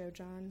 was it Joe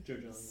John? Joe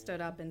John, stood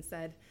up and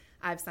said,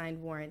 I've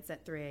signed warrants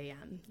at 3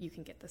 a.m. You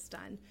can get this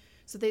done.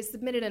 So they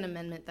submitted an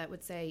amendment that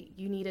would say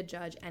you need a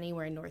judge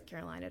anywhere in North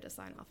Carolina to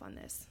sign off on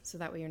this. So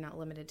that way you're not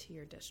limited to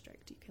your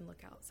district. You can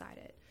look outside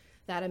it.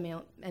 That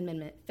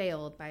amendment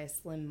failed by a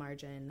slim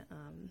margin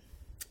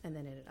and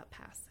then ended up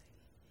passing.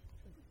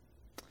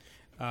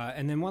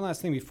 And then one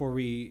last thing before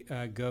we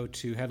go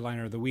to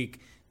Headliner of the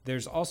Week.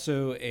 There's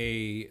also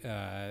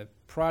a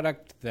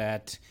product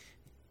that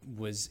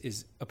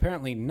is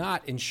apparently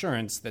not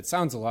insurance, that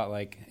sounds a lot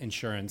like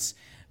insurance,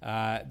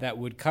 that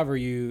would cover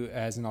you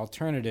as an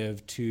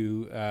alternative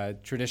to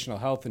traditional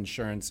health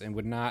insurance and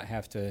would not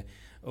have to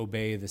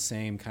obey the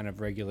same kind of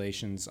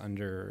regulations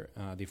under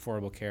the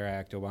Affordable Care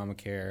Act,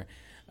 Obamacare,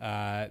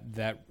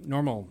 that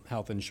normal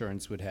health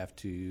insurance would have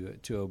to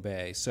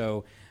obey.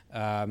 So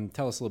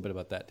tell us a little bit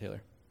about that,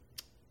 Taylor.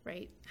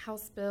 Right.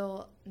 House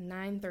Bill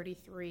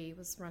 933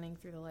 was running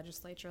through the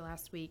legislature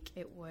last week.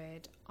 It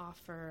would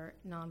offer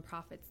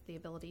nonprofits the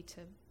ability to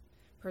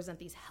present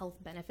these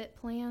health benefit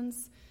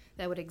plans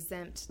that would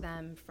exempt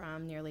them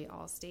from nearly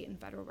all state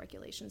and federal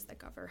regulations that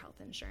cover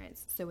health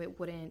insurance. So it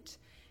wouldn't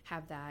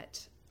have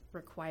that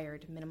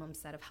required minimum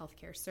set of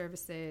healthcare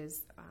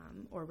services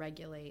or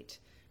regulate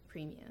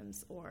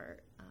premiums or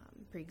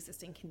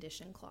pre-existing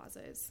condition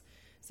clauses.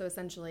 So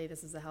essentially,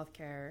 this is a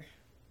healthcare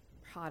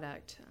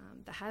product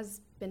that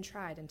has been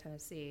tried in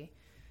Tennessee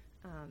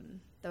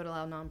that would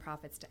allow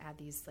nonprofits to add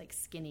these like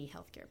skinny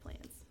healthcare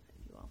plans, if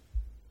you will.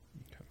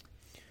 Okay.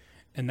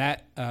 And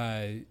that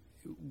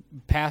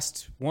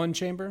passed one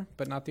chamber,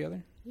 but not the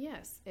other?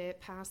 Yes,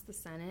 it passed the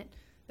Senate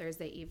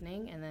Thursday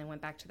evening and then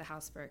went back to the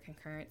House for a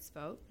concurrence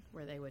vote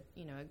where they would,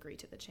 agree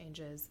to the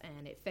changes,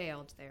 and it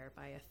failed there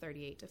by a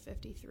 38 to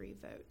 53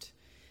 vote.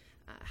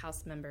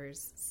 House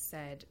members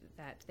said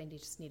that they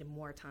just needed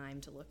more time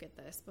to look at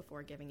this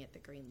before giving it the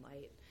green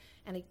light.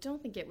 And I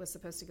don't think it was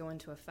supposed to go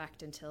into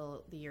effect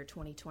until the year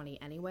 2020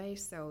 anyway,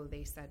 so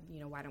they said,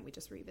 why don't we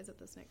just revisit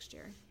this next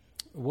year?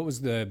 What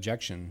was the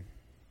objection?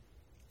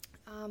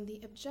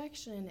 The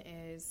objection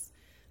is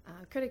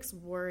critics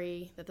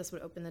worry that this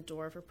would open the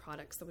door for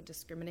products that would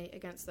discriminate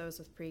against those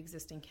with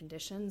pre-existing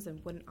conditions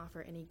and wouldn't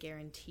offer any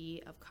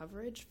guarantee of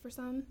coverage for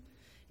some.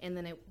 And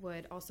then it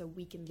would also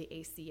weaken the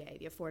ACA,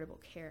 the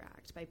Affordable Care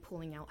Act, by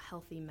pulling out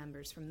healthy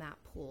members from that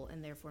pool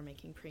and therefore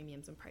making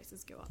premiums and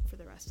prices go up for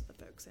the rest of the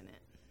folks in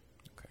it.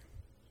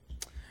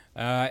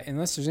 Okay.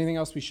 Unless there's anything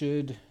else we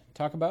should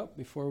talk about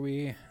before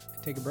we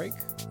take a break,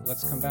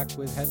 let's come back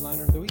with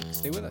Headliner of the Week.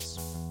 Stay with us.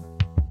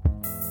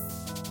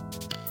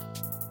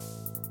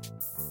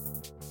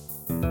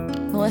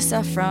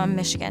 Melissa from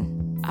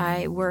Michigan.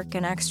 I work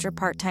an extra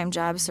part-time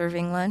job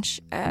serving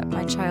lunch at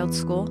my child's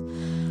school,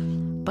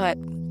 but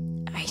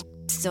I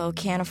still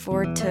can't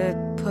afford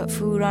to put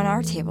food on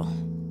our table.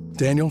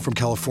 Daniel from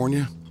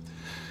California.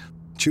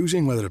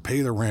 Choosing whether to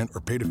pay the rent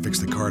or pay to fix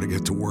the car to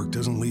get to work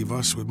doesn't leave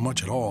us with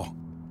much at all.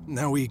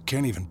 Now we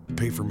can't even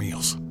pay for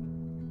meals.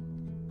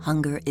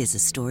 Hunger is a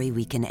story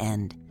we can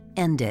end.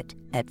 End it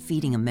at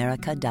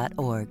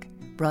feedingamerica.org.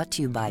 Brought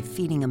to you by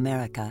Feeding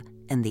America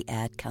and the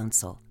Ad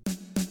Council.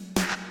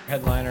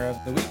 Headliner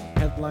of the Week,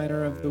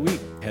 Headliner of the Week,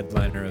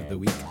 Headliner of the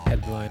Week,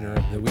 Headliner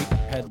of the Week,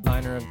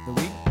 Headliner of the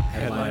Week,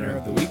 Headliner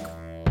of the Week,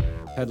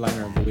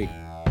 Headliner of the Week.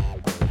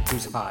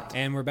 Who's hot?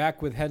 And we're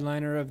back with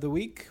Headliner of the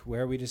Week,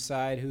 where we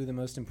decide who the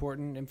most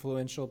important,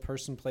 influential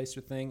person, place,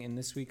 or thing in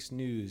this week's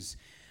news.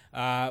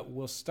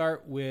 We'll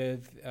start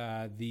with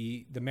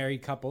the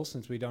married couple,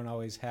 since we don't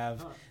always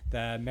have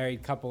the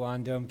married couple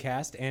on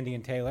Domecast, Andy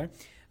and Taylor.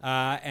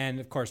 And,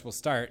 of course, we'll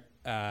start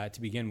to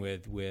begin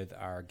with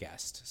our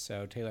guest.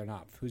 So, Taylor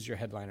Knopf, who's your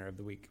Headliner of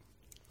the Week?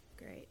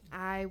 Great.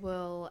 I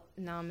will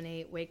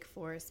nominate Wake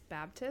Forest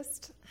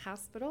Baptist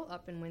Hospital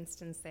up in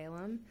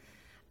Winston-Salem.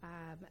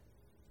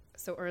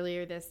 So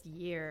earlier this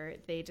year,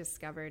 they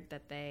discovered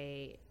that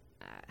they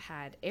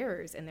had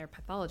errors in their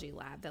pathology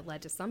lab that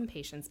led to some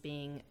patients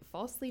being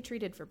falsely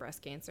treated for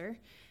breast cancer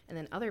and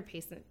then other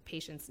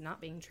patients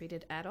not being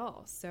treated at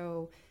all.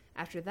 So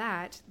after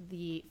that,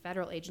 the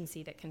federal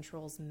agency that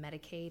controls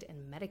Medicaid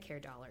and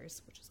Medicare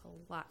dollars, which is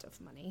a lot of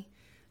money,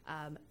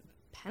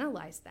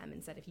 penalized them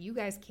and said, if you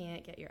guys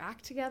can't get your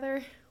act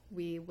together,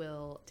 we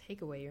will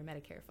take away your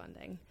Medicare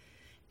funding.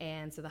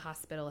 And so the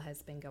hospital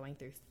has been going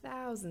through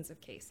thousands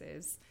of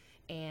cases.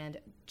 And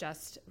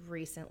just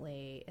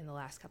recently, in the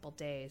last couple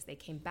days, they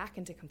came back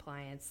into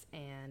compliance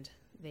and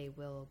they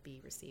will be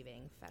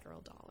receiving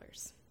federal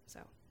dollars. So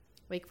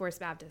Wake Forest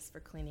Baptist for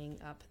cleaning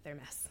up their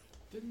mess.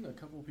 Didn't a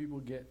couple people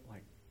get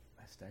like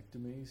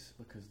mastectomies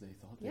because they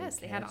thought they Yes,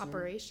 had they cancer? had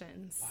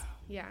operations. Wow.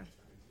 Yeah.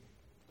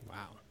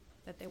 Wow.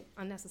 That they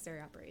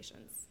unnecessary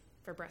operations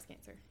for breast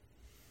cancer.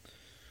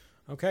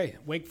 Okay,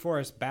 Wake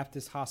Forest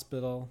Baptist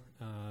Hospital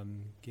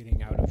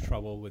getting out of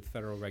trouble with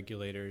federal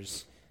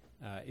regulators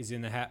is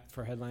in the hat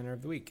for Headliner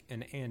of the Week.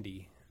 And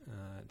Andy.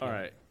 All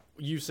right.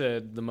 You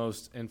said the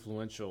most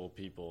influential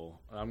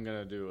people. I'm going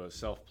to do a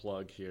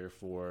self-plug here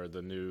for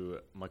the new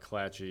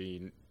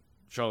McClatchy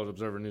Charlotte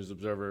Observer, News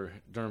Observer,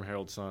 Durham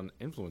Herald Sun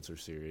Influencer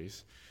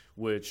Series,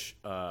 which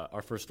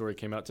our first story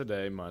came out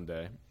today,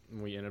 Monday.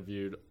 And we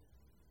interviewed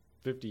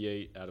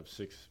 57 out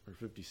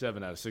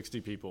of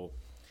 60 people,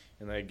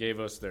 and they gave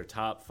us their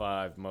top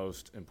 5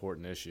 most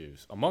important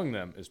issues. Among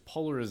them is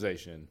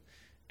polarization,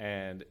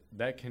 and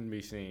that can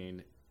be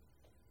seen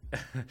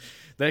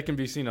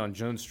on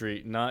Jones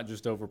Street, not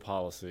just over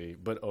policy,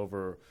 but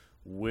over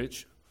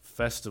which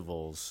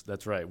festivals,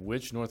 that's right,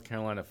 which North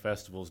Carolina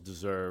festivals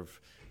deserve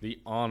the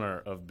honor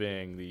of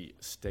being the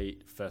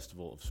state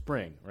festival of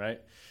spring, right?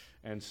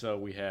 And so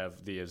we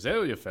have the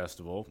Azalea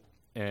Festival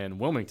in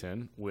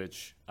Wilmington,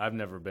 which I've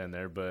never been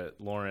there, but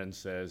Lauren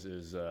says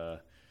is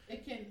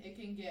it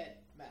can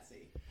get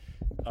messy.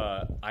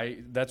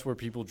 That's where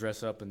people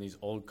dress up in these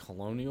old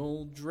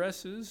colonial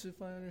dresses,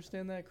 if I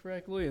understand that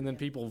correctly, and then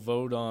people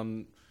vote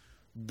on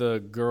the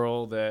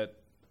girl that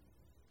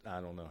I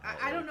don't know.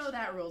 I don't know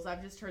that rules.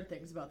 I've just heard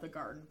things about the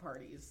garden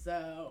parties,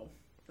 so.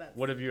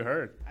 What have you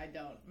heard? I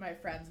don't. My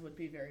friends would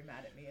be very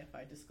mad at me if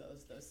I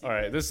disclosed those secrets. All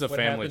right, this is a what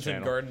family happens channel.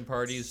 in garden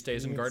parties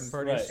stays in garden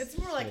parties. Right. It's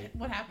more like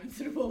what happens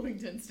in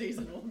Wilmington stays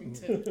in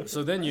Wilmington.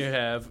 So then you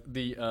have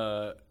the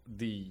oh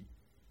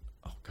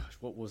gosh,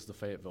 what was the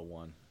Fayetteville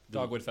one?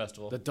 Dogwood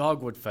Festival. The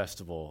Dogwood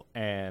Festival,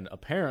 and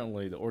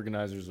apparently the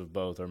organizers of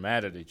both are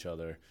mad at each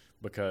other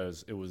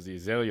because it was the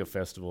Azalea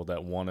Festival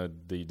that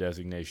wanted the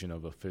designation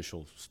of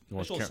official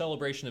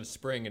celebration of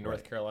spring in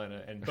North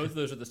Carolina, and both of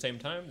those at the same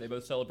time. They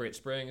both celebrate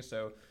spring,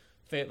 so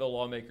Fayetteville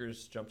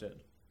lawmakers jumped in.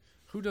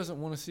 Who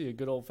doesn't want to see a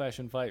good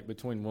old-fashioned fight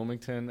between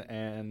Wilmington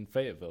and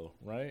Fayetteville,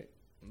 right?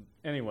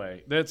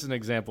 Anyway, that's an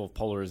example of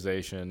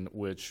polarization,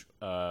 which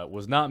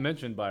was not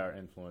mentioned by our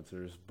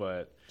influencers,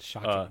 but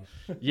Shocking.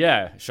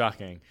 Yeah,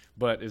 shocking,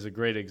 but is a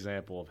great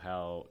example of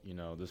how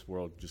this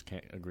world just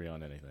can't agree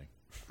on anything.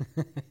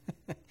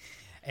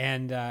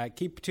 And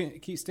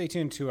stay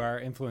tuned to our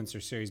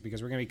influencer series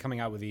because we're going to be coming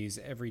out with these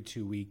every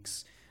 2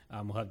 weeks.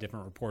 We'll have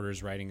different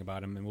reporters writing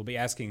about them, and we'll be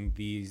asking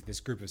this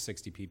group of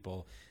 60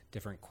 people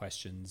different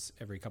questions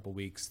every couple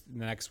weeks.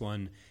 The next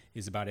one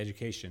is about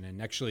education,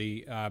 and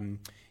actually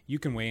you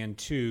can weigh in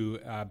too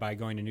by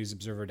going to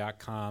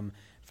newsobserver.com,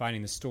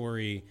 finding the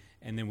story,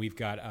 and then we've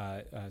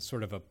got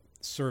sort of a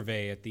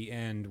survey at the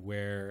end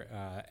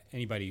where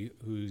anybody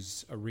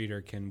who's a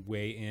reader can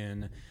weigh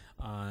in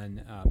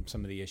on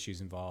some of the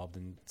issues involved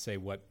and say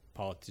what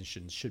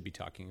politicians should be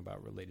talking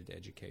about related to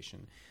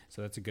education.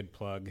 So that's a good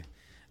plug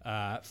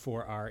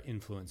for our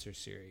influencer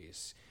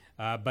series.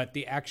 But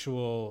the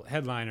actual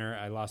headliner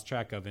I lost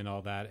track of in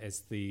all that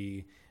is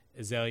the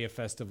Azalea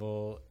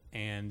Festival,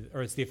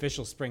 or it's the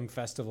official Spring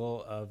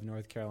Festival of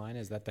North Carolina.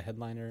 Is that the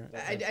headliner?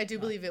 I do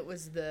believe it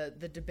was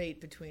the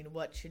debate between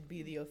what should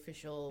be the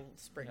official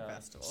Spring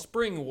Festival.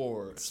 Spring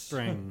Wars.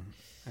 Spring.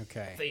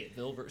 Okay.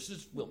 Fayetteville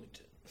versus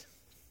Wilmington.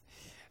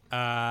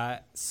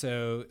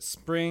 So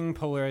spring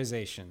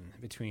polarization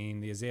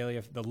between the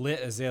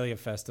lit Azalea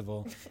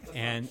Festival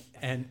and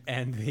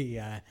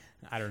the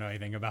I don't know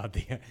anything about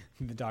the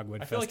Dogwood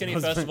Festival. I feel like any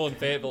festival in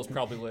Fayetteville is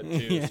probably lit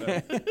too.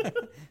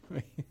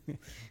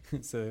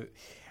 So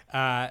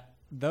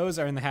those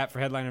are in the hat for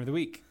headliner of the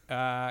week.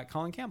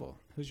 Colin Campbell,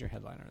 who's your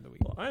headliner of the week?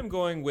 Well, I'm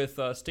going with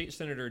State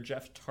Senator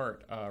Jeff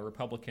Tart,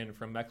 Republican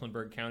from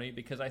Mecklenburg County,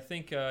 because I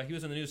think he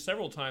was in the news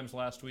several times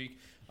last week.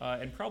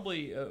 And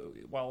probably,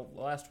 while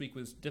last week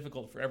was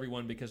difficult for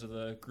everyone because of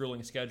the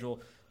grueling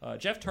schedule,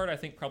 Jeff Tart, I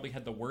think, probably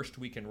had the worst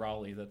week in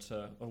Raleigh. That's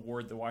an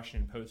award the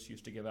Washington Post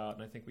used to give out,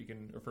 and I think we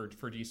can refer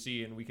for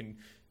D.C., and we can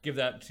give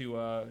that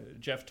to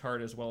Jeff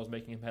Tart as well as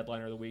making him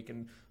headliner of the week.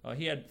 And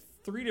he had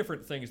 3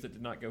 different things that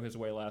did not go his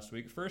way last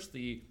week. First,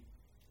 the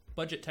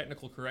budget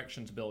technical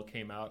corrections bill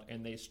came out,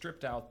 and they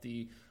stripped out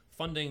the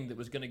funding that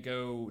was going to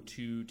go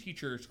to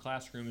teachers'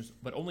 classrooms,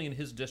 but only in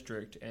his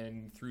district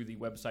and through the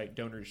website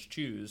Donors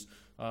Choose.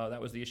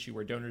 That was the issue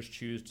where Donors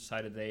Choose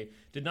decided they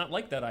did not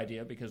like that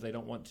idea because they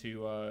don't want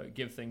to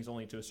give things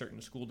only to a certain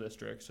school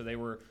district. So they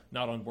were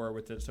not on board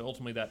with it. So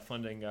ultimately that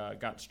funding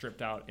got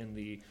stripped out in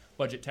the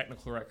budget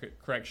technical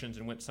corrections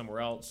and went somewhere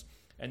else.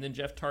 And then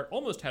Jeff Tart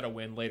almost had a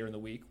win later in the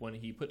week when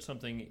he put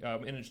something,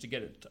 managed to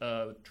get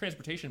a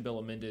transportation bill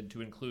amended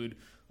to include,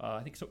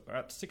 I think,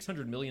 about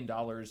 $600 million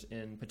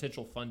in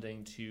potential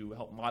funding to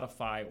help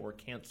modify or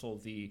cancel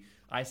the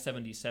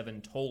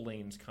I-77 toll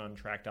lanes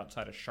contract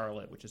outside of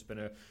Charlotte, which has been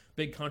a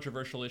big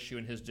controversial issue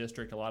in his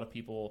district. A lot of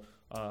people,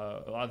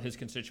 a lot of his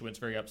constituents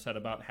very upset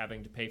about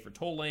having to pay for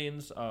toll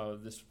lanes.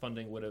 This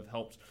funding would have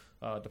helped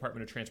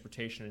Department of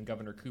Transportation and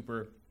Governor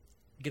Cooper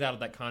get out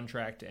of that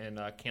contract and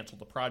cancel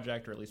the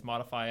project or at least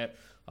modify it.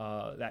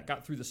 That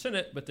got through the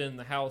Senate, but then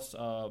the House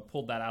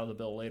pulled that out of the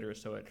bill later,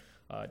 so it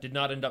did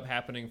not end up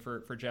happening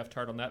for Jeff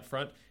Tart on that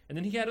front. And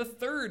then he had a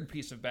third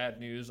piece of bad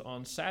news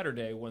on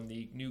Saturday when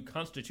the new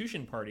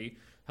Constitution Party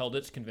held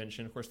its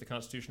convention. Of course, the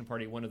Constitution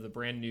Party, one of the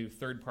brand new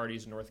third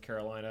parties in North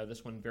Carolina,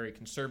 this one very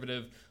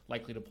conservative,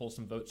 likely to pull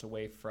some votes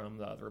away from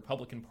the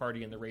Republican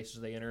Party in the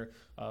races they enter.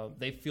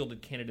 They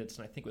fielded candidates,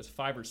 and I think it was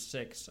 5 or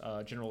 6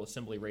 General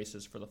Assembly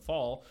races for the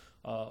fall,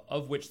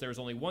 of which there was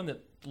only one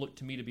that looked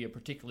to me to be a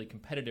particularly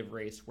competitive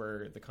race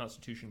where the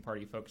Constitution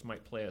Party folks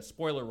might play a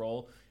spoiler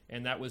role,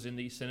 and that was in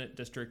the Senate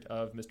district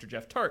of Mr.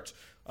 Jeff Tart,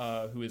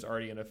 who is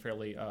already in a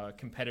fairly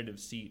competitive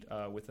seat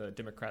with a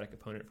Democratic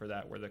opponent for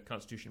that, where the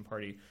Constitution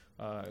Party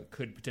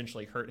could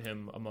potentially hurt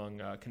him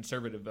among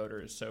conservative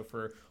voters. So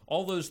for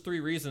all those 3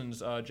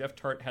 reasons, Jeff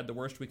Tart had the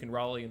worst week in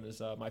Raleigh and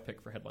is my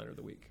pick for headliner of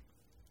the week.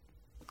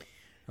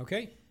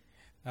 Okay.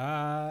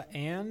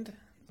 And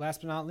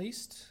last but not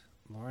least,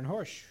 Lauren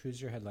Horsch,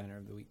 who's your headliner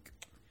of the week?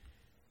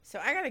 So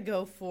I got to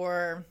go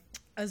for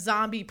a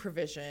zombie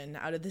provision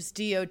out of this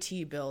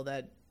DOT bill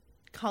that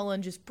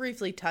Cullen just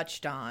briefly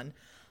touched on.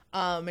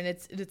 And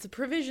it's a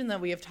provision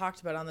that we have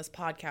talked about on this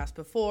podcast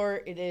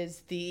before. It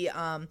is the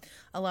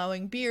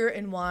allowing beer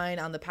and wine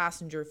on the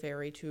passenger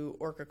ferry to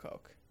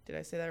Ocracoke. Did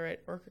I say that right?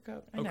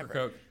 Ocracoke?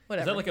 Ocracoke.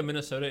 Whatever. Is that like a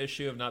Minnesota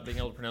issue of not being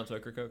able to pronounce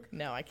Ocracoke?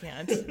 No, I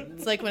can't.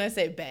 It's like when I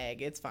say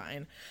bag. It's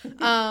fine.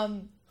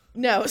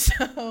 No,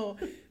 so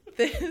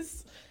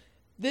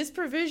this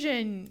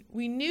provision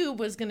we knew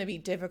was going to be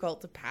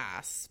difficult to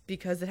pass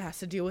because it has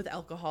to deal with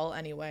alcohol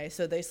anyway.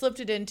 So they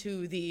slipped it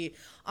into the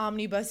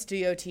Omnibus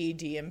DOT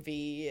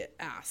DMV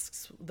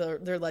asks,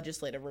 their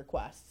legislative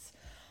requests.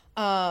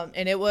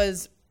 And it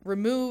was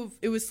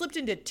slipped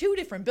into 2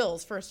 different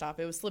bills. First off,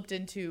 it was slipped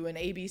into an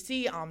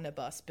ABC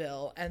omnibus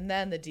bill and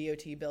then the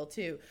DOT bill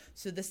too.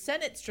 So the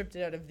Senate stripped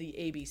it out of the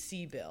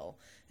ABC bill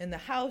and the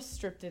House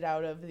stripped it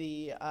out of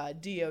the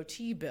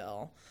DOT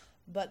bill.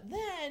 But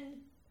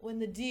then when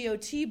the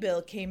DOT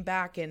bill came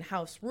back in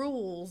House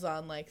Rules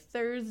on like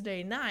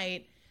Thursday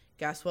night,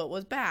 guess what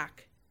was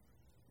back?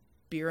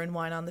 Beer and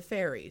wine on the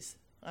ferries,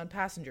 on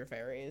passenger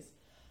ferries.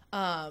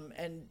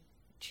 And,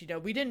 you know,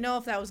 we didn't know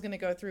if that was going to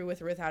go through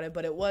with or without it,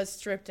 but it was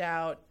stripped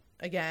out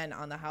again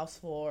on the House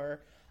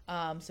floor.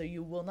 So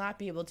you will not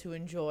be able to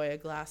enjoy a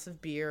glass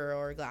of beer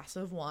or a glass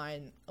of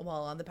wine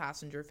while on the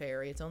passenger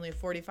ferry. It's only a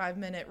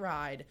 45-minute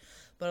ride,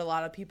 but a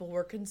lot of people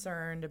were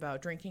concerned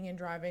about drinking and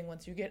driving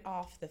once you get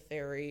off the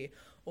ferry,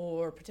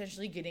 or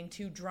potentially getting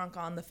too drunk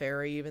on the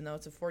ferry, even though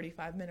it's a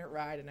 45-minute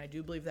ride. And I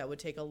do believe that would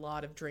take a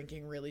lot of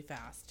drinking really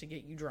fast to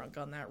get you drunk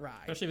on that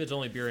ride. Especially if it's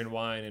only beer and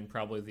wine and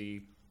probably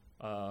the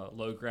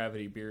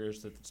low-gravity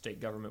beers that the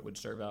state government would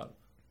serve out.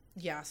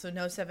 Yeah, so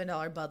no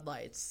 $7 Bud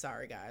Lights.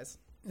 Sorry, guys.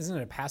 Isn't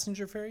it a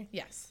passenger ferry?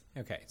 Yes.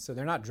 Okay, so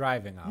they're not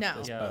driving off No.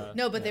 this Yeah. boat.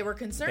 No, but they were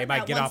concerned might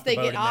that get once off the they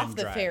boat get and off then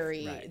the drive.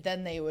 ferry, Right.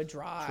 then they would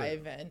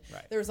drive. True. And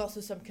Right. there was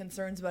also some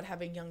concerns about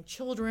having young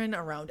children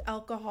around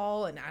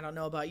alcohol. And I don't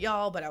know about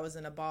y'all, but I was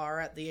in a bar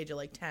at the age of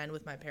like 10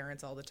 with my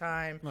parents all the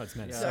time. Well, it's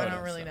So Minnesota. I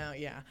don't really know.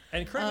 Yeah.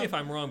 And correct me if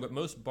I'm wrong, but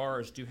most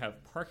bars do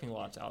have parking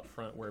lots out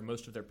front where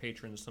most of their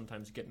patrons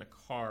sometimes get in a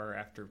car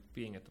after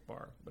being at the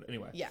bar. But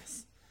anyway.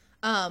 Yes.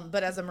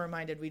 But as I'm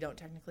reminded, we don't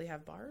technically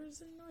have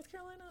bars in North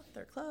Carolina.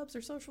 They're clubs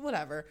or social,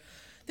 whatever.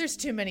 There's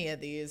too many of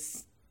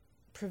these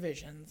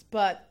provisions.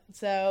 But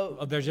so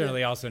Well, they're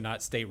generally also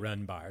not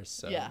state-run bars,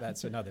 so Yeah.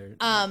 that's another.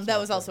 that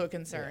was also a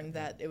concern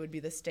that it would be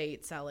the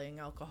state selling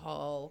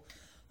alcohol.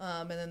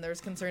 And then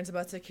there's concerns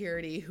about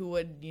security, who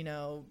would,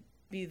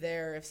 be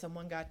there if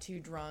someone got too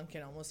drunk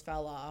and almost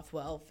fell off.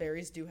 Well,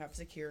 ferries do have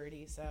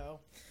security,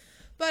 so.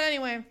 But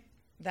anyway,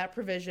 that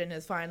provision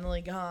is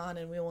finally gone,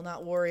 and we will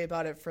not worry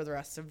about it for the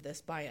rest of this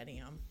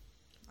biennium,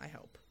 I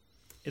hope.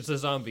 It's a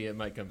zombie. It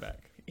might come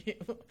back.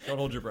 Don't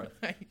hold your breath.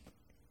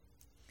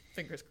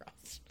 Fingers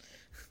crossed.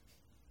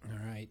 All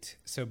right.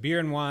 So beer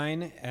and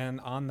wine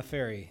and on the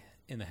ferry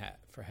in the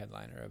hat for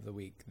headliner of the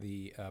week,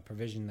 the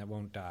provision that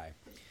won't die.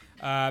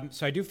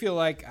 So I do feel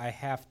like I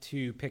have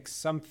to pick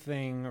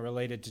something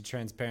related to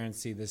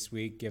transparency this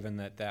week, given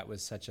that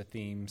was such a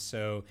theme.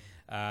 So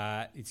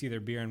it's either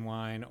beer and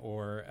wine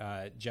or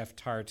Jeff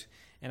Tart.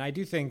 And I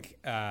do think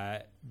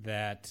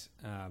that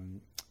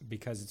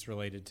because it's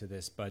related to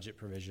this budget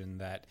provision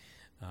that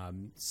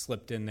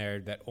slipped in there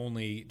that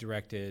only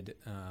directed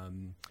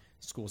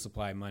school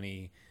supply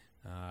money,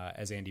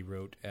 as Andy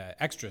wrote,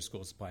 extra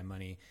school supply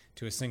money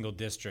to a single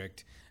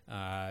district.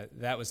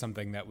 That was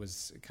something that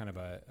was kind of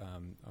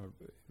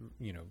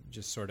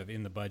just sort of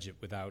in the budget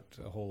without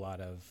a whole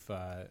lot of,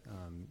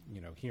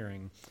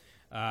 hearing.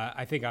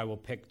 I think I will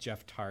pick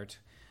Jeff Tart.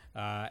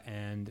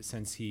 And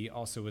since he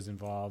also was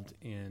involved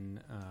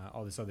in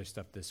all this other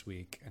stuff this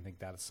week, I think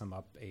that'll sum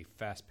up a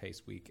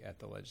fast-paced week at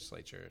the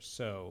legislature.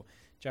 So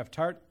Jeff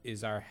Tart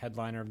is our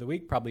headliner of the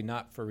week, probably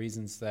not for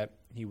reasons that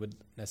he would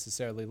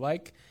necessarily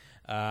like,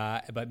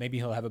 but maybe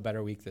he'll have a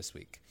better week this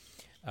week.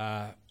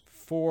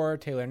 For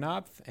Taylor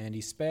Knopf,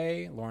 Andy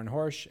Spey, Lauren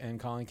Horsch, and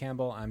Colin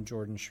Campbell, I'm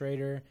Jordan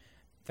Schrader.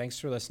 Thanks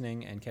for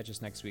listening, and catch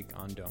us next week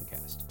on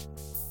Domecast.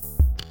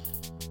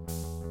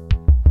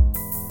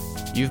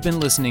 You've been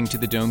listening to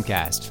the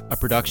Domecast, a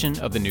production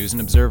of the News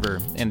and Observer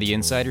and the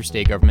Insider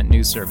State Government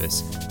News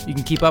Service. You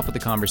can keep up with the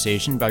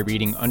conversation by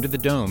reading Under the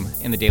Dome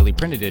in the daily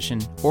print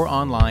edition or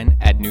online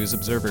at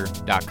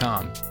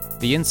newsobserver.com.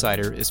 The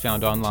Insider is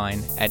found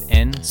online at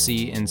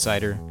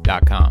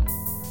ncinsider.com.